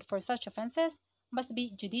arrested for such offenses must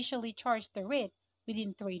be judicially charged therewith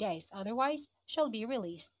within 3 days, otherwise shall be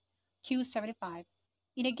released. Q75.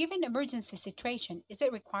 In a given emergency situation, is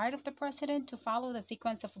it required of the President to follow the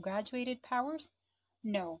sequence of graduated powers?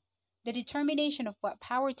 No. The determination of what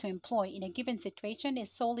power to employ in a given situation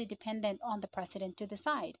is solely dependent on the President to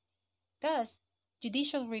decide. Thus,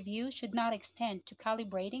 judicial review should not extend to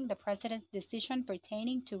calibrating the President's decision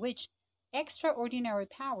pertaining to which extraordinary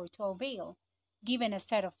power to avail, given a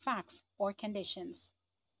set of facts or conditions.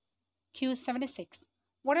 Q76.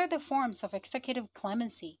 What are the forms of executive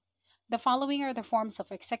clemency? The following are the forms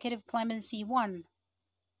of executive clemency: 1.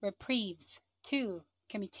 Reprieves. 2.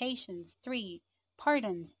 Commutations. 3.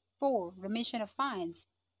 Pardons. 4. Remission of fines.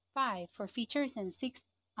 5. Forfeitures. And 6.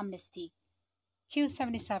 Amnesty.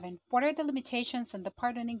 Q77. What are the limitations on the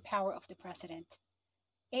pardoning power of the President?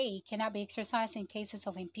 A. Cannot be exercised in cases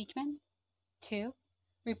of impeachment. 2.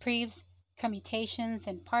 Reprieves, commutations,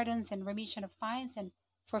 and pardons and remission of fines and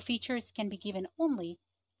forfeitures can be given only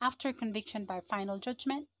after conviction by final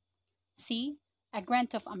judgment. C. A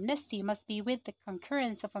grant of amnesty must be with the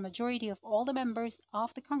concurrence of a majority of all the members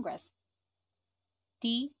of the Congress.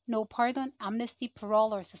 D. No pardon, amnesty,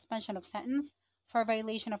 parole, or suspension of sentence for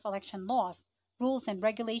violation of election laws, rules, and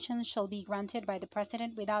regulations shall be granted by the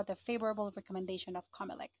President without the favorable recommendation of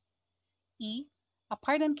Comelec. E. A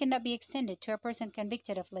pardon cannot be extended to a person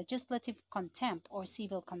convicted of legislative contempt or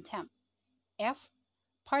civil contempt. F.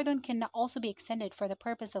 Pardon cannot also be extended for the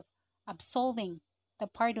purpose of absolving the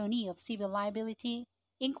pardonee of civil liability,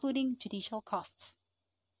 including judicial costs.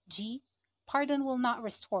 G. Pardon will not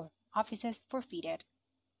restore offices forfeited.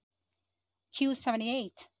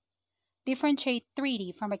 Q78. Differentiate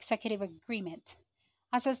treaty from executive agreement.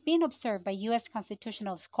 As has been observed by U.S.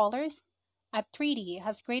 constitutional scholars, a treaty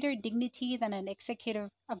has greater dignity than an executive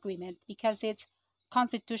agreement because its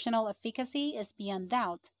constitutional efficacy is beyond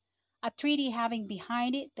doubt. A treaty having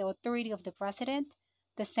behind it the authority of the President,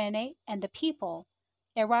 the Senate, and the people,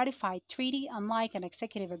 a ratified treaty, unlike an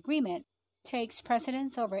executive agreement, takes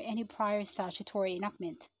precedence over any prior statutory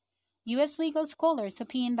enactment. U.S. legal scholars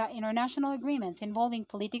opine that international agreements involving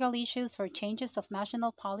political issues or changes of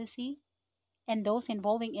national policy and those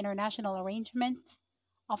involving international arrangements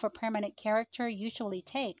of a permanent character usually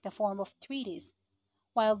take the form of treaties,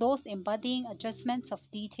 while those embodying adjustments of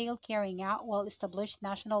detail carrying out well-established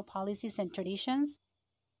national policies and traditions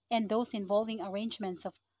and those involving arrangements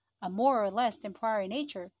of a more or less temporary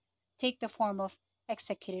nature take the form of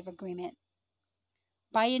executive agreement.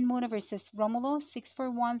 Bayan Muna versus Romulo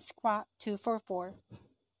 641 Scra 244.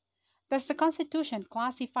 Does the Constitution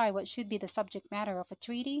classify what should be the subject matter of a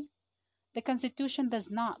treaty? The Constitution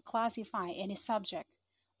does not classify any subject,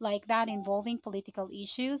 like that involving political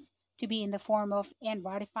issues, to be in the form of and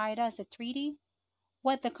ratified as a treaty.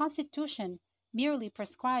 What the Constitution merely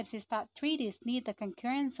prescribes is that treaties need the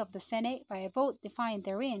concurrence of the Senate by a vote defined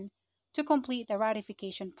therein to complete the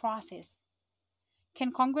ratification process.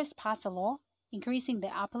 Can Congress pass a law increasing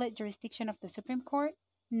the appellate jurisdiction of the Supreme Court?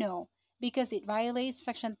 No, because it violates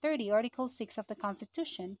Section 30, Article 6 of the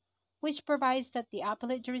Constitution, which provides that the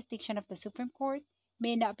appellate jurisdiction of the Supreme Court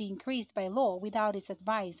may not be increased by law without its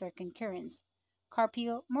advice or concurrence.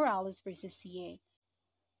 Carpio Morales versus CA.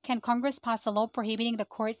 Can Congress pass a law prohibiting the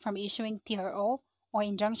court from issuing TRO or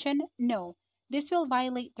injunction? No. This will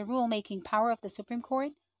violate the rulemaking power of the Supreme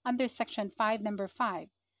Court under Section 5, Number 5.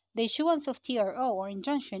 The issuance of TRO or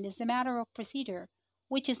injunction is a matter of procedure,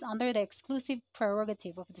 which is under the exclusive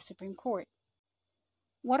prerogative of the Supreme Court.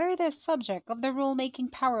 What are the subject of the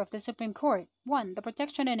rulemaking power of the Supreme Court? 1. The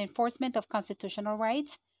protection and enforcement of constitutional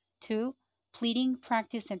rights. 2. Pleading,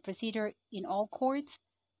 practice, and procedure in all courts.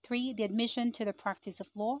 3. The admission to the practice of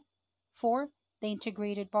law. 4. The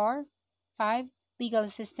integrated bar. 5. Legal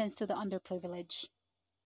assistance to the underprivileged.